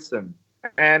cumbersome.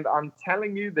 And I'm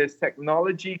telling you, there's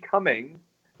technology coming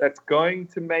that's going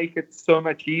to make it so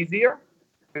much easier.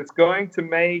 It's going to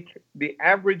make the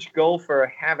average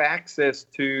golfer have access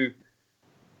to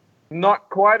not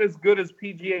quite as good as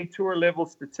PGA Tour level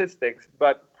statistics,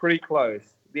 but pretty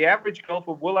close. The average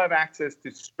golfer will have access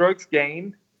to strokes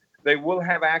gained. They will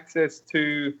have access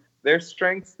to their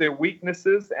strengths, their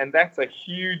weaknesses, and that's a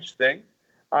huge thing.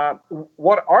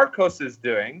 What Arccos is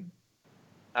doing,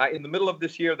 in the middle of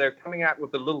this year, they're coming out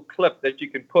with a little clip that you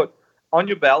can put on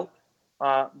your belt,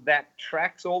 that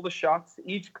tracks all the shots.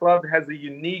 Each club has a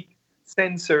unique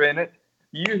sensor in it.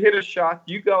 You hit a shot,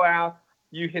 you go out,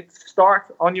 you hit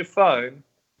start on your phone,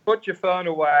 put your phone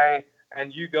away,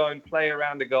 and you go and play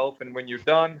around the golf. And when you're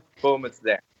done, boom, it's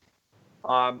there.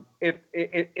 The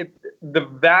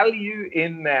value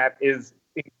in that is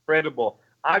incredible.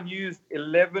 I've used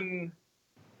Arccos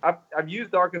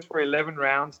for 11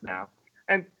 rounds now.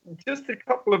 And just a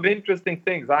couple of interesting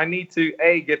things. I need to,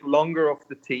 A, get longer off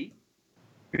the tee.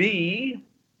 B,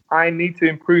 I need to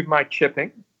improve my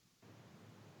chipping.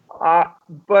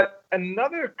 But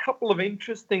another couple of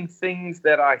interesting things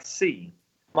that I see,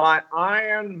 my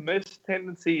iron miss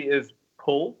tendency is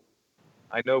pull.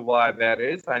 I know why that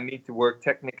is. I need to work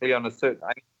technically on I need to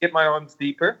get my arms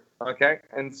deeper, okay?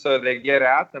 And so they get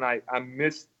out, and I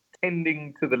miss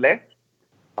tending to the left.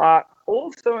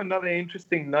 Also, another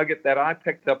interesting nugget that I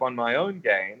picked up on my own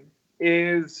game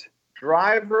is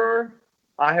driver.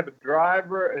 I have a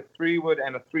driver, a 3-wood,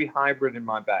 and a 3 hybrid in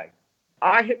my bag.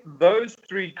 I hit those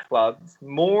 3 clubs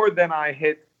more than I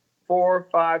hit 4,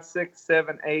 5, 6,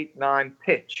 7, 8, 9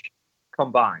 pitch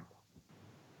combined.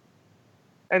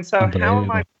 And so how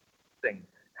am I practicing?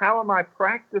 How am I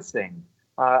practicing?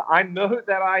 I know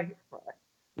that I...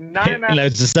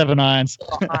 Loads of 7 irons.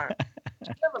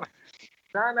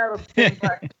 9 out of 10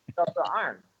 practice up the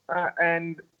iron.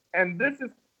 And this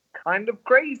is kind of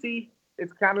crazy.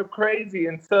 It's kind of crazy.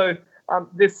 And so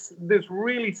this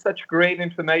really such great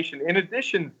information. In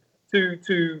addition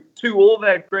to all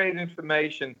that great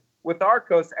information, with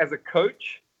Arccos as a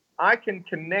coach, I can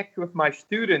connect with my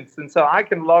students. And so I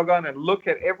can log on and look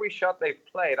at every shot they've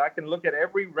played. I can look at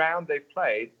every round they've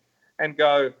played and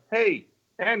go, hey,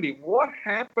 Andy, what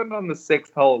happened on the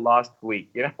 6th hole last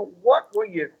week? You know, what were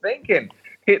you thinking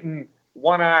hitting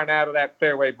 1 iron out of that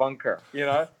fairway bunker? You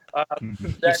know,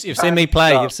 you've seen me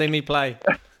play. You've seen me play.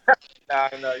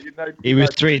 No, you know. He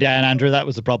was 3 down, Andrew. That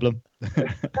was the problem. 3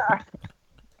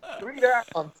 down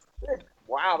on 6.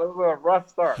 Wow, that was a rough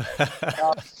start.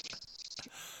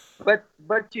 But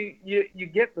you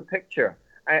get the picture,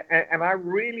 and I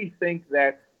really think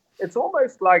that it's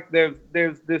almost like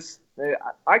there's this.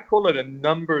 I call it a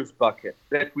numbers bucket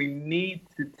that we need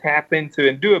to tap into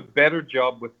and do a better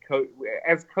job with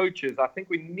as coaches. I think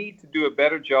we need to do a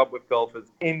better job with golfers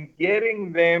in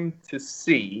getting them to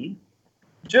see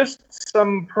just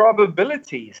some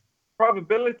probabilities.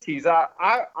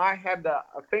 I had a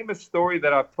famous story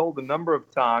that I've told a number of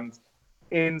times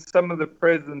in some of the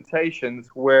presentations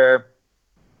where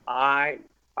I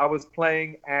was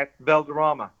playing at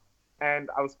Valderrama, and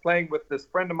I was playing with this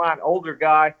friend of mine, older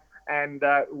guy, and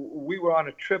we were on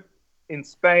a trip in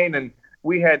Spain, and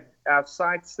we had our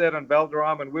sights set on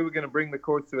Valderrama, and we were going to bring the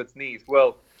course to its knees.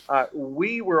 Well,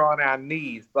 we were on our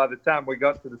knees by the time we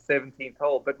got to the 17th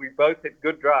hole, but we both hit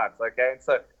good drives, okay? And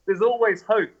so there's always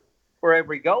hope for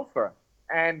every golfer.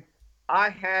 And I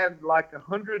had like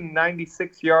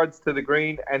 196 yards to the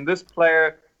green, and this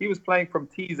player, he was playing from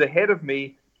tees ahead of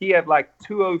me. He had like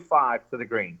 205 to the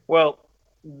green. Well,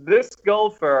 this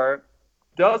golfer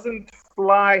doesn't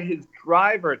fly his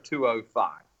driver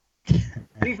 205.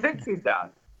 He thinks he does.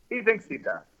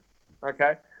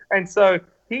 Okay? And so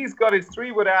he's got his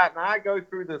 3-wood out, and I go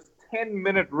through this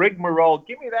 10-minute rigmarole.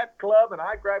 Give me that club, and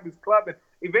I grab his club, and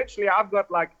eventually I've got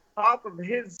like half of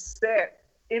his set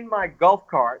in my golf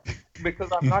cart because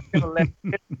I'm not going to let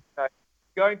him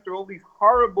going through all these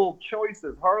horrible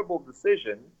choices, horrible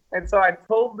decisions. And so I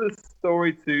told this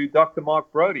story to Dr.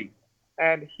 Mark Brody,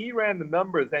 and he ran the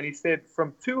numbers, and he said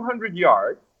from 200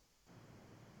 yards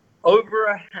over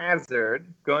a hazard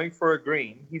going for a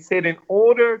green, he said in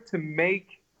order to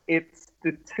make it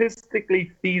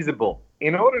statistically feasible,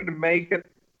 in order to make it,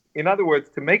 in other words,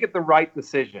 to make it the right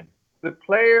decision, the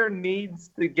player needs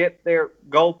to get their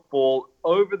golf ball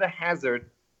over the hazard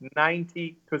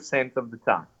 90% of the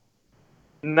time.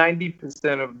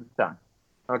 90% of the time.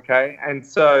 Okay? And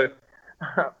so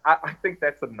I think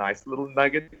that's a nice little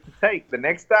nugget to take. The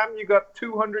next time you got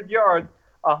 200 yards,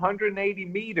 180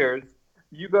 meters,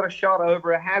 you got a shot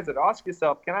over a hazard. Ask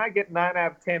yourself, can I get 9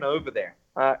 out of 10 over there?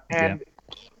 And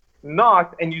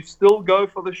and you still go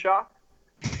for the shot?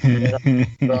 I'm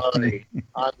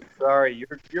sorry.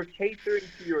 You're catering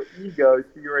to your ego,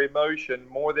 to your emotion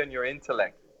more than your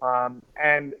intellect.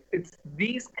 And it's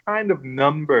these kind of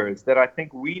numbers that I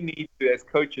think we need to, as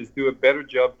coaches, do a better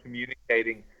job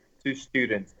communicating to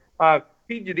students.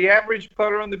 PG, the average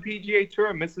putter on the PGA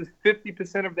Tour misses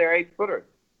 50% of their 8-footers.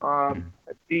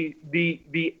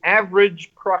 The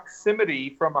average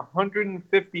proximity from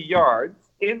 150 yards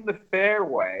in the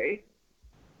fairway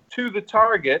to the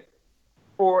target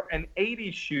for an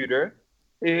 80 shooter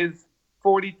is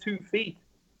 42 feet.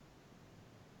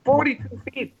 42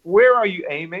 feet. Where are you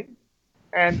aiming?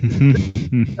 And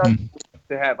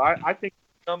to have, I think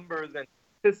numbers and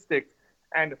statistics,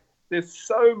 and there's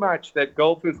so much that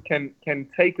golfers can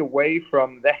take away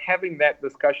from having that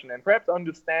discussion and perhaps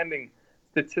understanding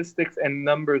statistics and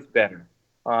numbers better.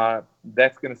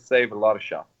 That's going to save a lot of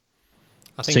shots.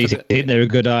 I think they're a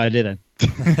good idea then.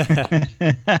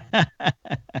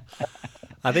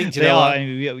 I think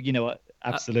you know what.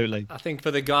 Absolutely. I think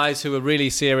for the guys who are really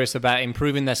serious about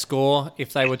improving their score,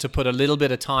 if they were to put a little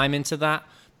bit of time into that,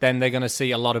 then they're going to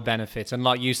see a lot of benefits. And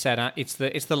like you said, it's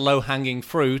the low-hanging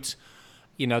fruit.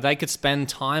 You know, they could spend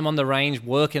time on the range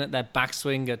working at their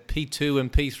backswing at P2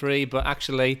 and P3, but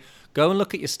actually go and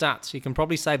look at your stats. You can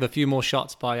probably save a few more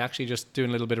shots by actually just doing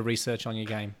a little bit of research on your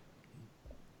game.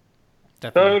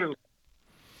 Definitely. Totally.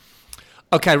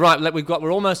 Okay, right.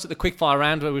 We're almost at the quickfire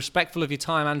round. We're respectful of your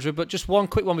time, Andrew, but just one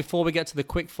quick one before we get to the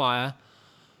quickfire.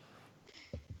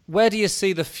 Where do you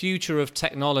see the future of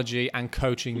technology and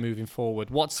coaching moving forward?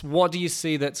 What do you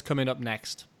see that's coming up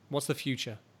next? What's the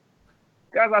future?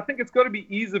 Guys, I think it's got to be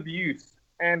ease of use.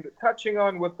 And touching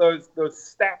on with those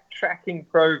stat tracking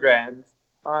programs,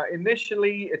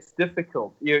 initially it's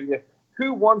difficult.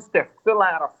 Who wants to fill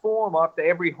out a form after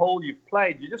every hole you've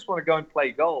played? You just want to go and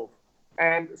play golf.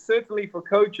 And certainly for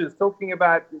coaches, talking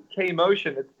about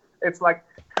K-Motion, it's like,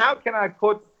 how can I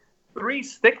put 3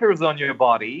 stickers on your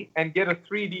body and get a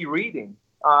 3D reading?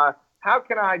 How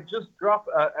can I just drop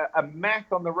a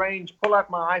map on the range, pull out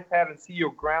my iPad and see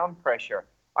your ground pressure?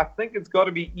 I think it's got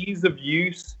to be ease of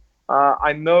use.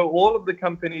 I know all of the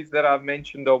companies that I've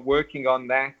mentioned are working on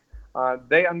that.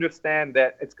 They understand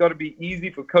that it's got to be easy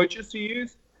for coaches to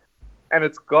use, and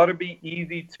it's got to be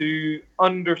easy to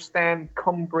understand,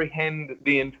 comprehend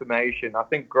the information. I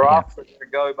think graphs are going to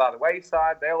go by the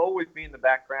wayside. They'll always be in the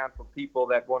background for people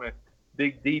that want to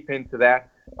dig deep into that.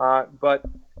 But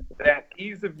that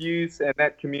ease of use and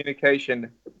that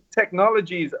communication,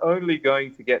 technology is only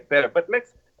going to get better. But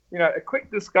let's, a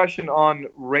quick discussion on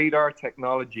radar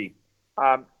technology.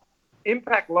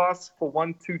 Impact loss for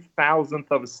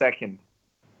 1/2000th of a second.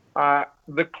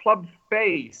 The club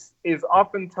face is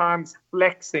oftentimes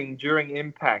flexing during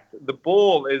impact. The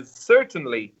ball is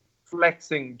certainly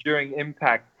flexing during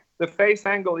impact. The face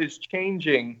angle is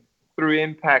changing through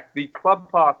impact. The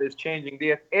club path is changing.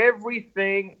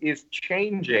 Everything is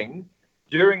changing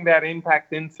during that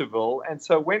impact interval. And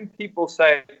so when people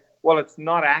say, well, it's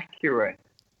not accurate,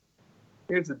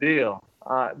 here's the deal.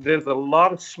 There's a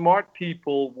lot of smart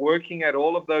people working at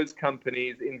all of those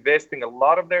companies, investing a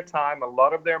lot of their time, a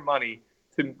lot of their money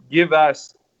to give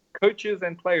us coaches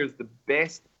and players the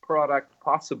best product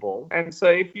possible. And so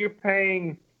if you're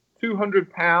paying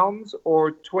 £200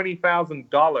 or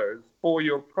 $20,000 for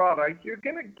your product, you're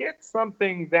going to get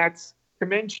something that's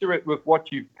commensurate with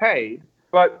what you've paid,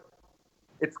 but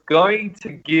it's going to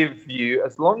give you,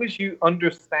 as long as you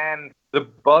understand the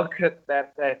bucket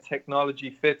that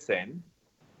technology fits in,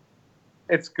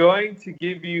 it's going to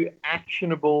give you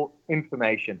actionable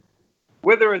information.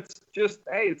 Whether it's just,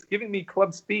 hey, it's giving me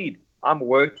club speed. I'm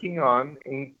working on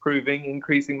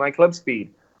increasing my club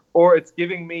speed. Or it's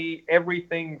giving me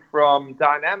everything from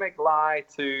dynamic lie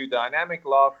to dynamic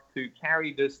loft to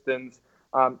carry distance.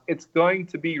 It's going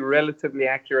to be relatively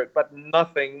accurate, but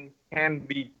nothing can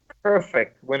be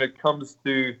perfect when it comes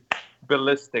to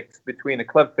ballistics between a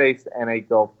club face and a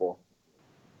golf ball.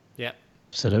 Yeah.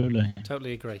 Absolutely.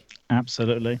 Totally agree.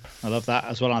 Absolutely. I love that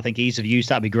as well. I think ease of use,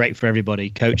 that'd be great for everybody,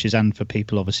 coaches and for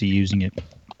people obviously using it.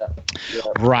 Yeah.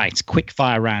 Right. Quick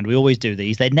fire round. We always do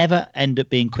these. They never end up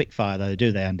being quick fire though,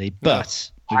 do they, Andy? But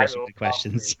we've got some good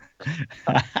questions.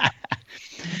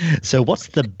 So what's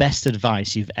the best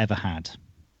advice you've ever had?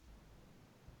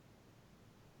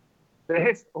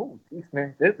 This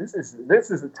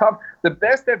is a tough. The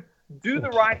best do the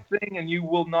right thing and you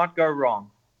will not go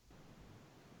wrong.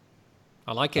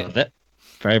 I like it. Love it.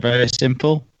 Very, very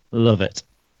simple. Love it.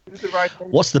 Do the right thing.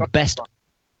 What's the best?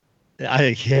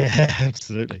 Yeah,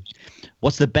 absolutely.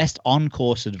 What's the best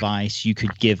on-course advice you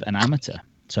could give an amateur?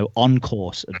 So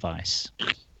on-course advice.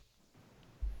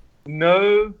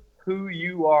 Know who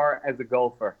you are as a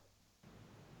golfer.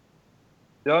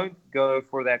 Don't go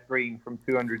for that green from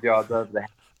 200 yards over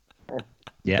there.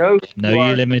 Yeah. Know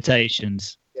your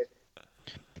limitations.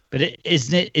 But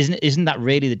isn't that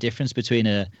really the difference between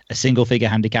a single figure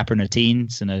handicapper and a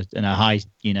teens and a high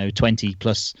 20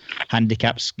 plus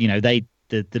handicaps? The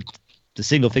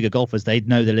single figure golfers, they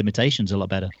know their limitations a lot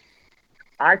better.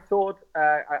 I thought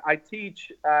I teach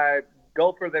a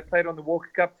golfer that played on the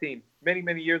Walker Cup team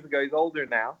many years ago. He's older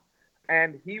now,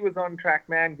 and he was on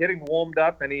TrackMan getting warmed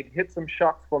up, and he'd hit some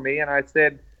shots for me. And I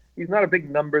said, he's not a big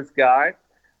numbers guy,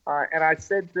 and I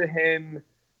said to him,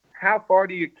 how far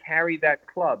do you carry that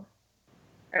club?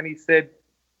 And he said,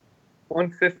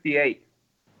 158.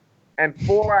 And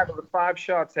 4 out of the 5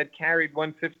 shots had carried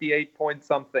 158 point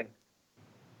something.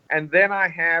 And then I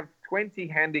have 20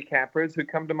 handicappers who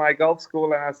come to my golf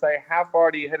school and I say, how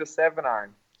far do you hit a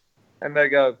 7-iron? And they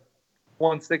go,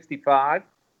 165.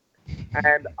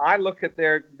 And I look at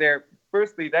their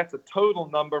firstly, that's a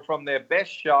total number from their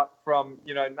best shot from,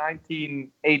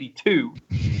 1982.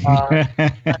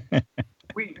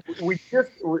 We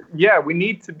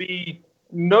need to be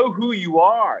know who you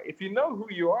are. If you know who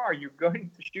you are, you're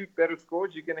going to shoot better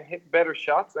scores, you're going to hit better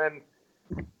shots, and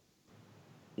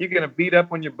you're going to beat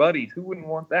up on your buddies. Who wouldn't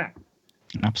want that?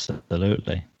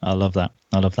 Absolutely. I love that.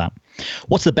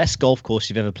 What's the best golf course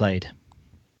you've ever played?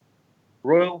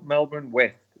 Royal Melbourne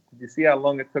West. Did you see how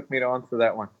long it took me to answer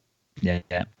that one? Yeah.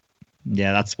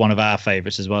 That's one of our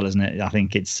favorites as well, isn't it? I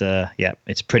think it's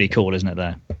it's pretty cool, isn't it?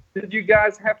 There. Did you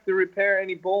guys have to repair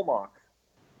any ball marks?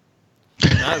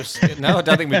 No, I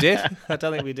don't think we did. I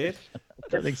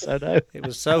don't think so. No. It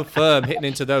was so firm hitting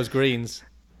into those greens.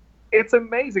 It's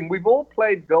amazing. We've all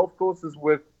played golf courses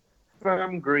with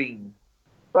firm greens.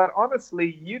 But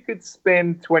honestly, you could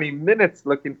spend 20 minutes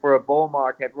looking for a ball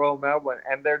mark at Royal Melbourne,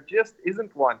 and there just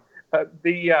isn't one.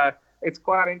 It's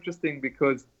quite interesting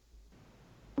because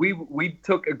we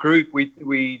took a group.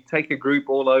 We take a group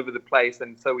all over the place,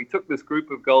 and so we took this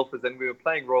group of golfers, and we were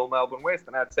playing Royal Melbourne West.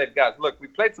 And I said, guys, look, we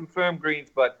played some firm greens,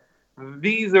 but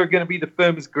these are going to be the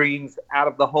firmest greens out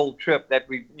of the whole trip that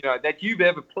you've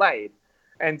ever played.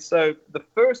 And so the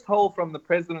first hole from the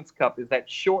President's Cup is that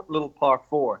short little par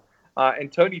 4.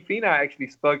 And Tony Finau actually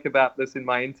spoke about this in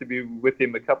my interview with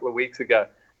him a couple of weeks ago.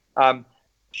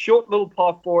 Short little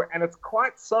par 4, and it's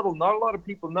quite subtle. Not a lot of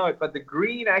people know it, but the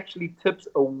green actually tips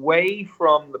away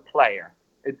from the player.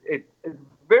 It's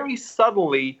very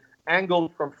subtly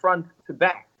angled from front to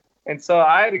back. And so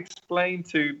I had explained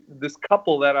to this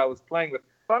couple that I was playing with,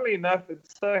 funnily enough, it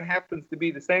so happens to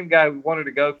be the same guy who wanted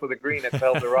to go for the green at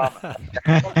Valderrama.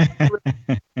 I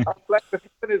played with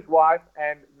him and his wife,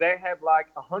 and they had like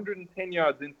 110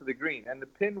 yards into the green, and the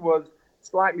pin was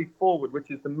slightly forward,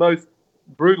 which is the most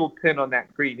brutal pin on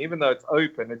that green. Even though it's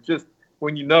open, it's just,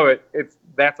 when you know it,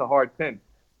 that's a hard pin.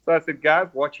 So I said, guys,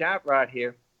 watch out right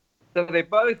here. So they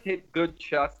both hit good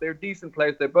shots. They're decent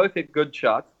players. They both hit good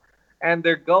shots, and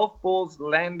their golf balls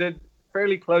landed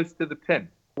fairly close to the pin.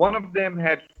 One of them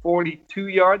had 42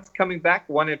 yards coming back.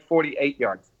 One had 48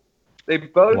 yards. They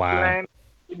both landed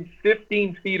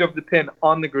 15 feet of the pin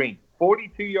on the green,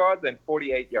 42 yards and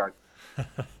 48 yards.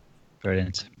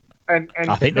 Brilliant. And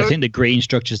I think the green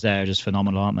structures there are just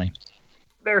phenomenal, aren't they?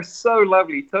 They're so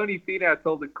lovely. Tony Finau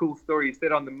told a cool story. He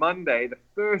said on the Monday, the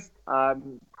first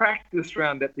practice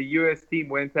round that the U.S. team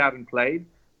went out and played,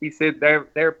 he said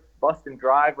they're busting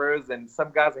drivers, and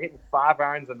some guys are hitting 5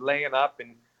 irons and laying up.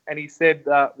 And he said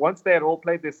once they had all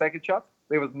played their second shots,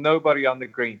 there was nobody on the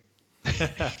green.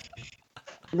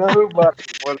 Nobody was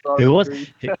on the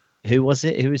green. Who was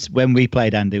it? Who was when we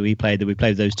played, Andy? We played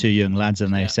with those two young lads,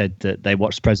 and they said that they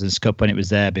watched President's Cup when it was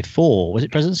there before. Was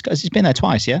it President's Cup? It's been there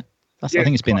twice, yeah? I think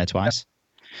it's been there twice.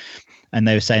 And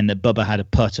they were saying that Bubba had a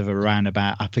putt of around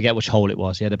about, I forget which hole it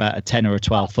was. He had about a 10 or a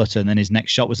 12 footer, and then his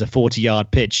next shot was a 40-yard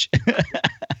pitch.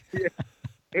 Yeah.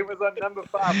 It was on number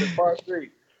 5 at par 3.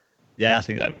 Yeah, I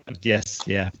think that. Yes,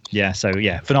 yeah. So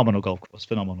phenomenal golf course,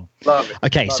 phenomenal. Love it.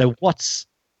 Okay, Love so it. what's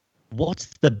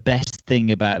the best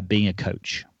thing about being a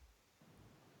coach?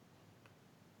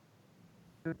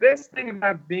 The best thing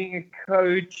about being a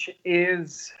coach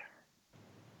is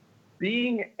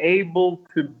being able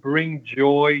to bring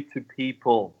joy to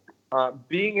people,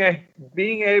 being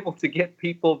able to get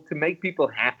people, to make people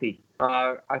happy.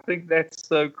 I think that's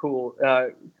so cool.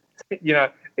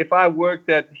 If I worked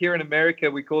here in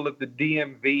America, we call it the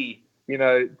DMV,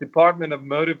 Department of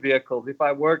Motor Vehicles. If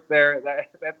I worked there,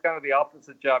 that's kind of the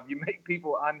opposite job. You make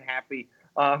people unhappy.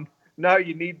 No,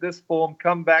 you need this form.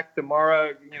 Come back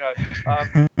tomorrow.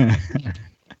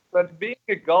 But being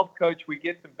a golf coach, we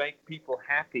get to make people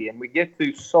happy, and we get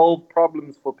to solve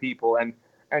problems for people,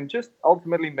 and just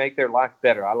ultimately make their life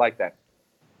better. I like that.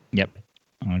 Yep.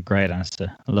 Oh, great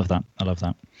answer. I love that.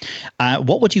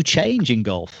 What would you change in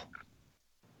golf?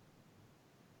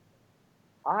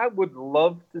 I would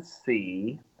love to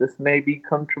see, this may be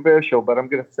controversial, but I'm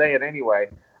going to say it anyway.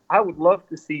 I would love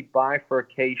to see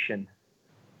bifurcation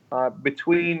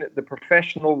between the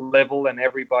professional level and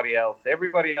everybody else.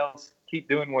 Everybody else, keep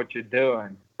doing what you're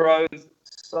doing. Pros,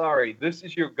 sorry, this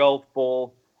is your golf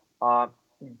ball.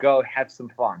 Go have some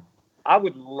fun. I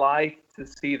would like to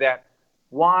see that.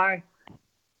 Why?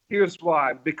 Here's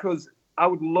why. Because I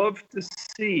would love to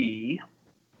see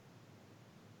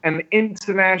an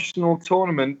international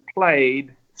tournament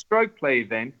stroke play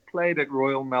event played at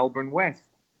Royal Melbourne West.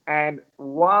 And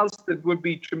whilst it would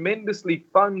be tremendously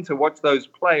fun to watch those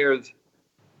players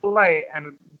play,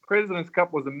 and President's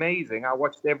Cup was amazing, I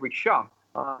watched every shot.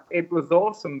 It was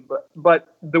awesome,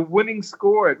 but the winning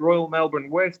score at Royal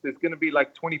Melbourne West is going to be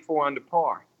like 24 under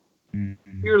par.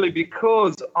 Mm-hmm. Purely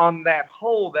because on that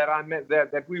hole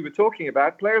that we were talking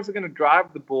about, players are going to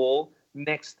drive the ball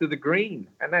next to the green,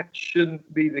 and that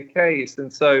shouldn't be the case.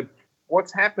 And so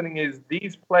what's happening is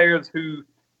these players who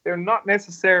they're not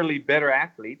necessarily better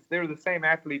athletes. They're the same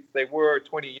athletes they were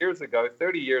 20 years ago,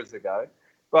 30 years ago.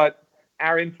 But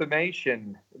our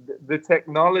information, the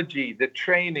technology, the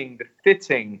training, the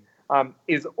fitting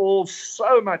is all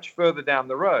so much further down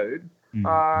the road.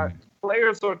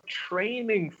 Players are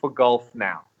training for golf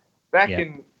now. Back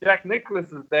in Jack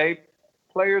Nicklaus's day,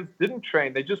 players didn't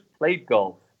train. They just played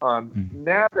golf.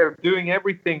 Now they're doing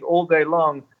everything all day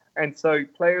long. And so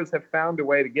players have found a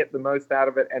way to get the most out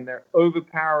of it, and they're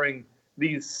overpowering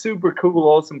these super cool,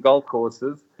 awesome golf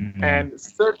courses and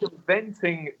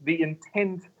circumventing the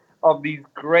intent of these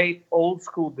great old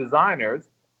school designers.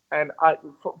 And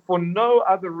for no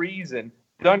other reason,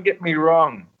 don't get me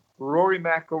wrong, Rory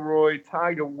McIlroy,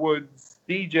 Tiger Woods,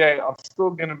 DJ are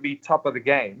still going to be top of the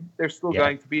game. They're still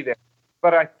going to be there.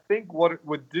 But I think what it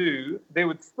would do, there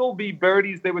would still be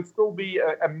birdies, there would still be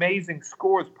amazing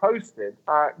scores posted,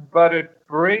 but it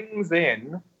brings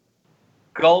in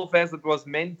golf as it was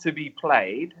meant to be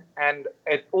played, and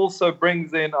it also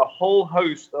brings in a whole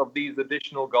host of these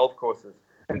additional golf courses.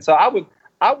 And so I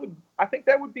think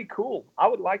that would be cool. I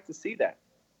would like to see that.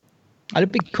 It'd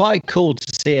be quite cool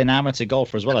to see an amateur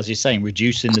golfer as well, as you're saying,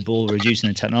 reducing the ball, reducing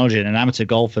the technology, and an amateur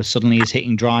golfer suddenly is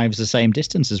hitting drives the same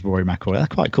distance as Rory McIlroy.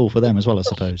 That's quite cool for them as well, I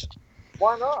suppose.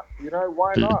 Why not?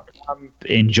 Why not?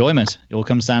 Enjoyment. It all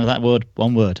comes down to that word,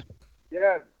 one word.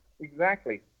 Yeah,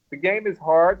 exactly. The game is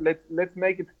hard. Let's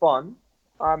make it fun.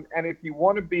 And if you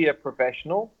want to be a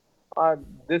professional,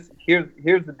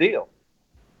 here's the deal.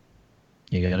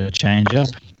 You got to change up.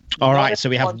 All right, so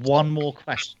we have one more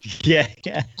question. Yeah.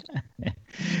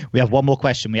 We have one more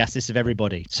question. We ask this of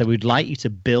everybody. So we'd like you to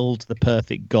build the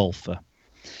perfect golfer.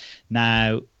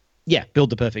 Now, build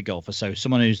the perfect golfer. So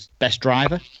someone who's best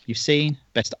driver you've seen,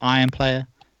 best iron player,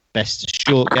 best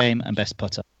short game, and best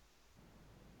putter.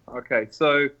 Okay,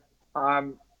 so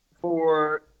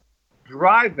for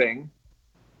driving,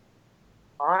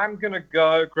 I'm going to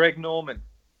go Greg Norman.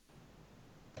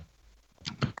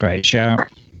 Great shout.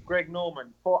 Greg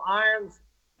Norman. For irons,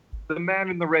 the man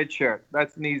in the red shirt.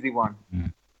 That's an easy one.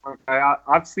 Okay,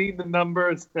 I've seen the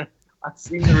numbers. I've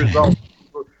seen the results.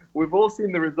 We've all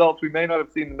seen the results. We may not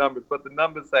have seen the numbers, but the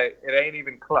numbers say it ain't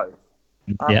even close.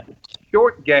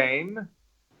 Short game,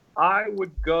 I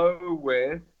would go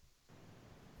with...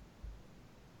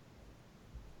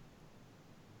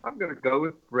 I'm going to go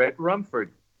with Brett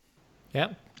Rumford.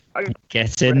 Yeah.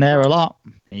 Gets in there a lot.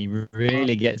 He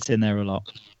really gets in there a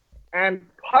lot. And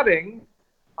putting,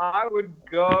 I would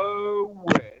go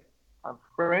with... I'm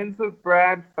friends with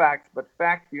Brad Fax, but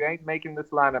Fax, you ain't making this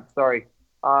lineup. Sorry.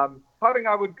 Putting,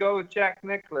 I would go with Jack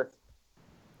Nicklaus.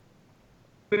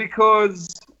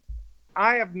 Because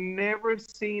I have never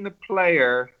seen a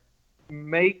player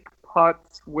make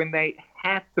putts when they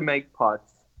have to make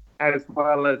putts as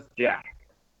well as Jack.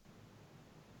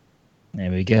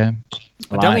 There we go.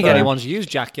 I don't think anyone's used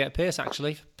Jack yet, Pierce,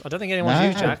 actually. I don't think anyone's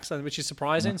used Jack, which is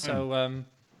surprising. So,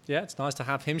 it's nice to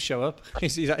have him show up.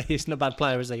 He's not a bad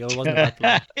player, is he? Or wasn't a bad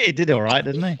player? He did all right,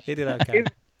 didn't he? He did okay.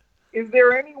 Is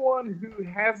there anyone who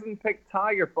hasn't picked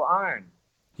Tiger for iron?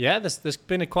 Yeah, there's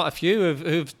been quite a few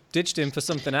who've ditched him for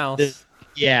something else.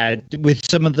 With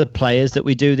some of the players that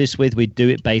we do this with, we do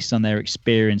it based on their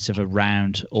experience of a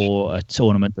round or a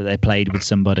tournament that they played with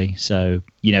somebody. So,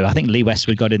 I think Lee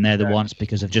Westwood got in there once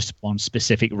because of just one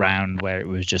specific round where it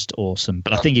was just awesome.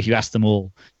 But I think if you ask them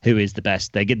all who is the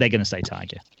best, they're going to say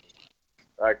Tiger.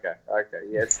 Okay,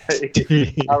 yes.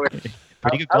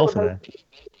 Pretty good golfer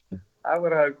there. I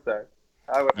would hope so.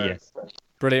 Yes.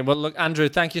 Brilliant. Well, look, Andrew,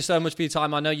 thank you so much for your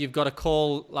time. I know you've got a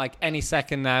call like any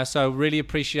second now, so really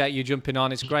appreciate you jumping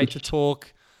on. It's great to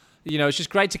talk. It's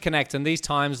just great to connect. And these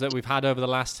times that we've had over the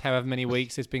last however many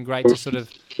weeks, it's been great to sort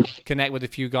of connect with a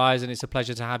few guys, and it's a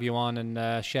pleasure to have you on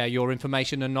and share your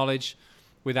information and knowledge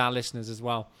with our listeners as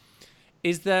well.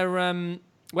 Is there,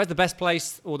 where's the best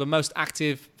place or the most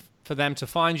active for them to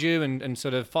find you and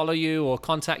sort of follow you or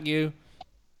contact you?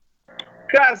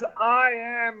 Guys, I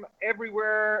am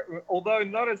everywhere, although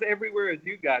not as everywhere as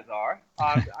you guys are.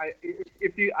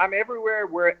 I'm everywhere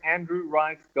where Andrew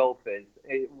Rice Golf is,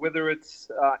 whether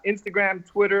it's Instagram,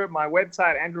 Twitter, my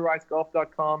website,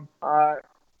 andrewricegolf.com.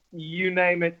 You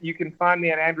name it, you can find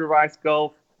me at Andrew Rice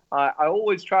Golf. I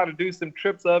always try to do some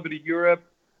trips over to Europe,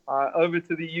 over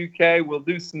to the UK. We'll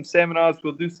do some seminars.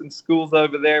 We'll do some schools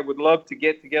over there. Would love to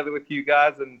get together with you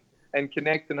guys and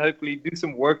connect and hopefully do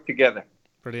some work together.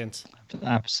 Brilliant.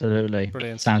 Absolutely.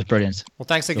 Brilliant. Sounds brilliant. Well,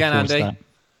 thanks again, Andy.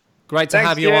 Great to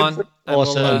have you on.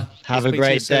 Awesome. Have a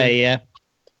great day. Yeah.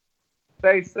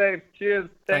 Stay safe. Cheers.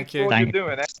 Thank you. For what you're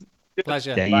doing.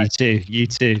 Pleasure. Yeah, you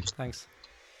too. Thanks.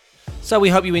 So we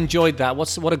hope you enjoyed that.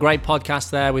 What a great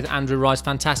podcast there with Andrew Rice.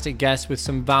 Fantastic guest with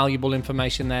some valuable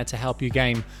information there to help you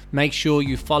game. Make sure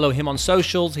you follow him on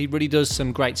socials. He really does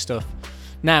some great stuff.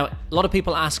 Now, a lot of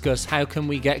people ask us, how can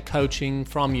we get coaching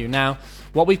from you? Now,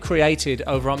 what we've created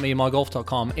over at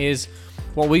meandmygolf.com is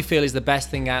what we feel is the best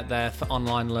thing out there for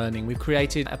online learning. We've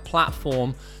created a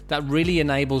platform that really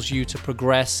enables you to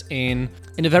progress in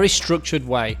a very structured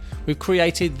way. We've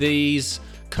created these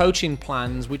coaching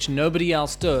plans which nobody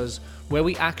else does, where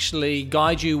we actually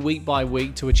guide you week by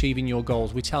week to achieving your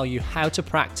goals. We tell you how to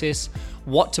practice,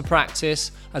 what to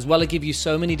practice, as well as give you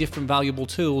so many different valuable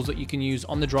tools that you can use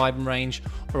on the driving range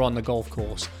or on the golf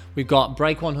course. We've got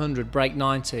break 100, break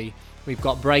 90, we've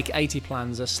got break 80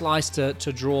 plans, a slice to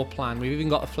draw plan, we've even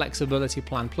got a flexibility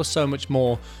plan, plus so much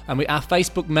more. And our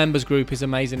Facebook members group is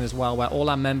amazing as well, where all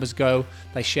our members go,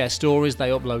 they share stories,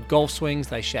 they upload golf swings,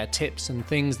 they share tips and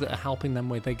things that are helping them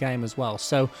with their game as well.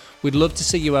 So we'd love to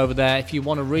see you over there. If you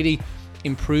want to really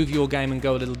improve your game and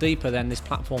go a little deeper, then this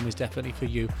platform is definitely for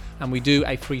you. And we do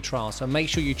a free trial, so make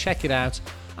sure you check it out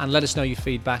and let us know your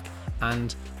feedback,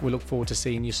 and we look forward to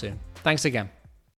seeing you soon. Thanks again.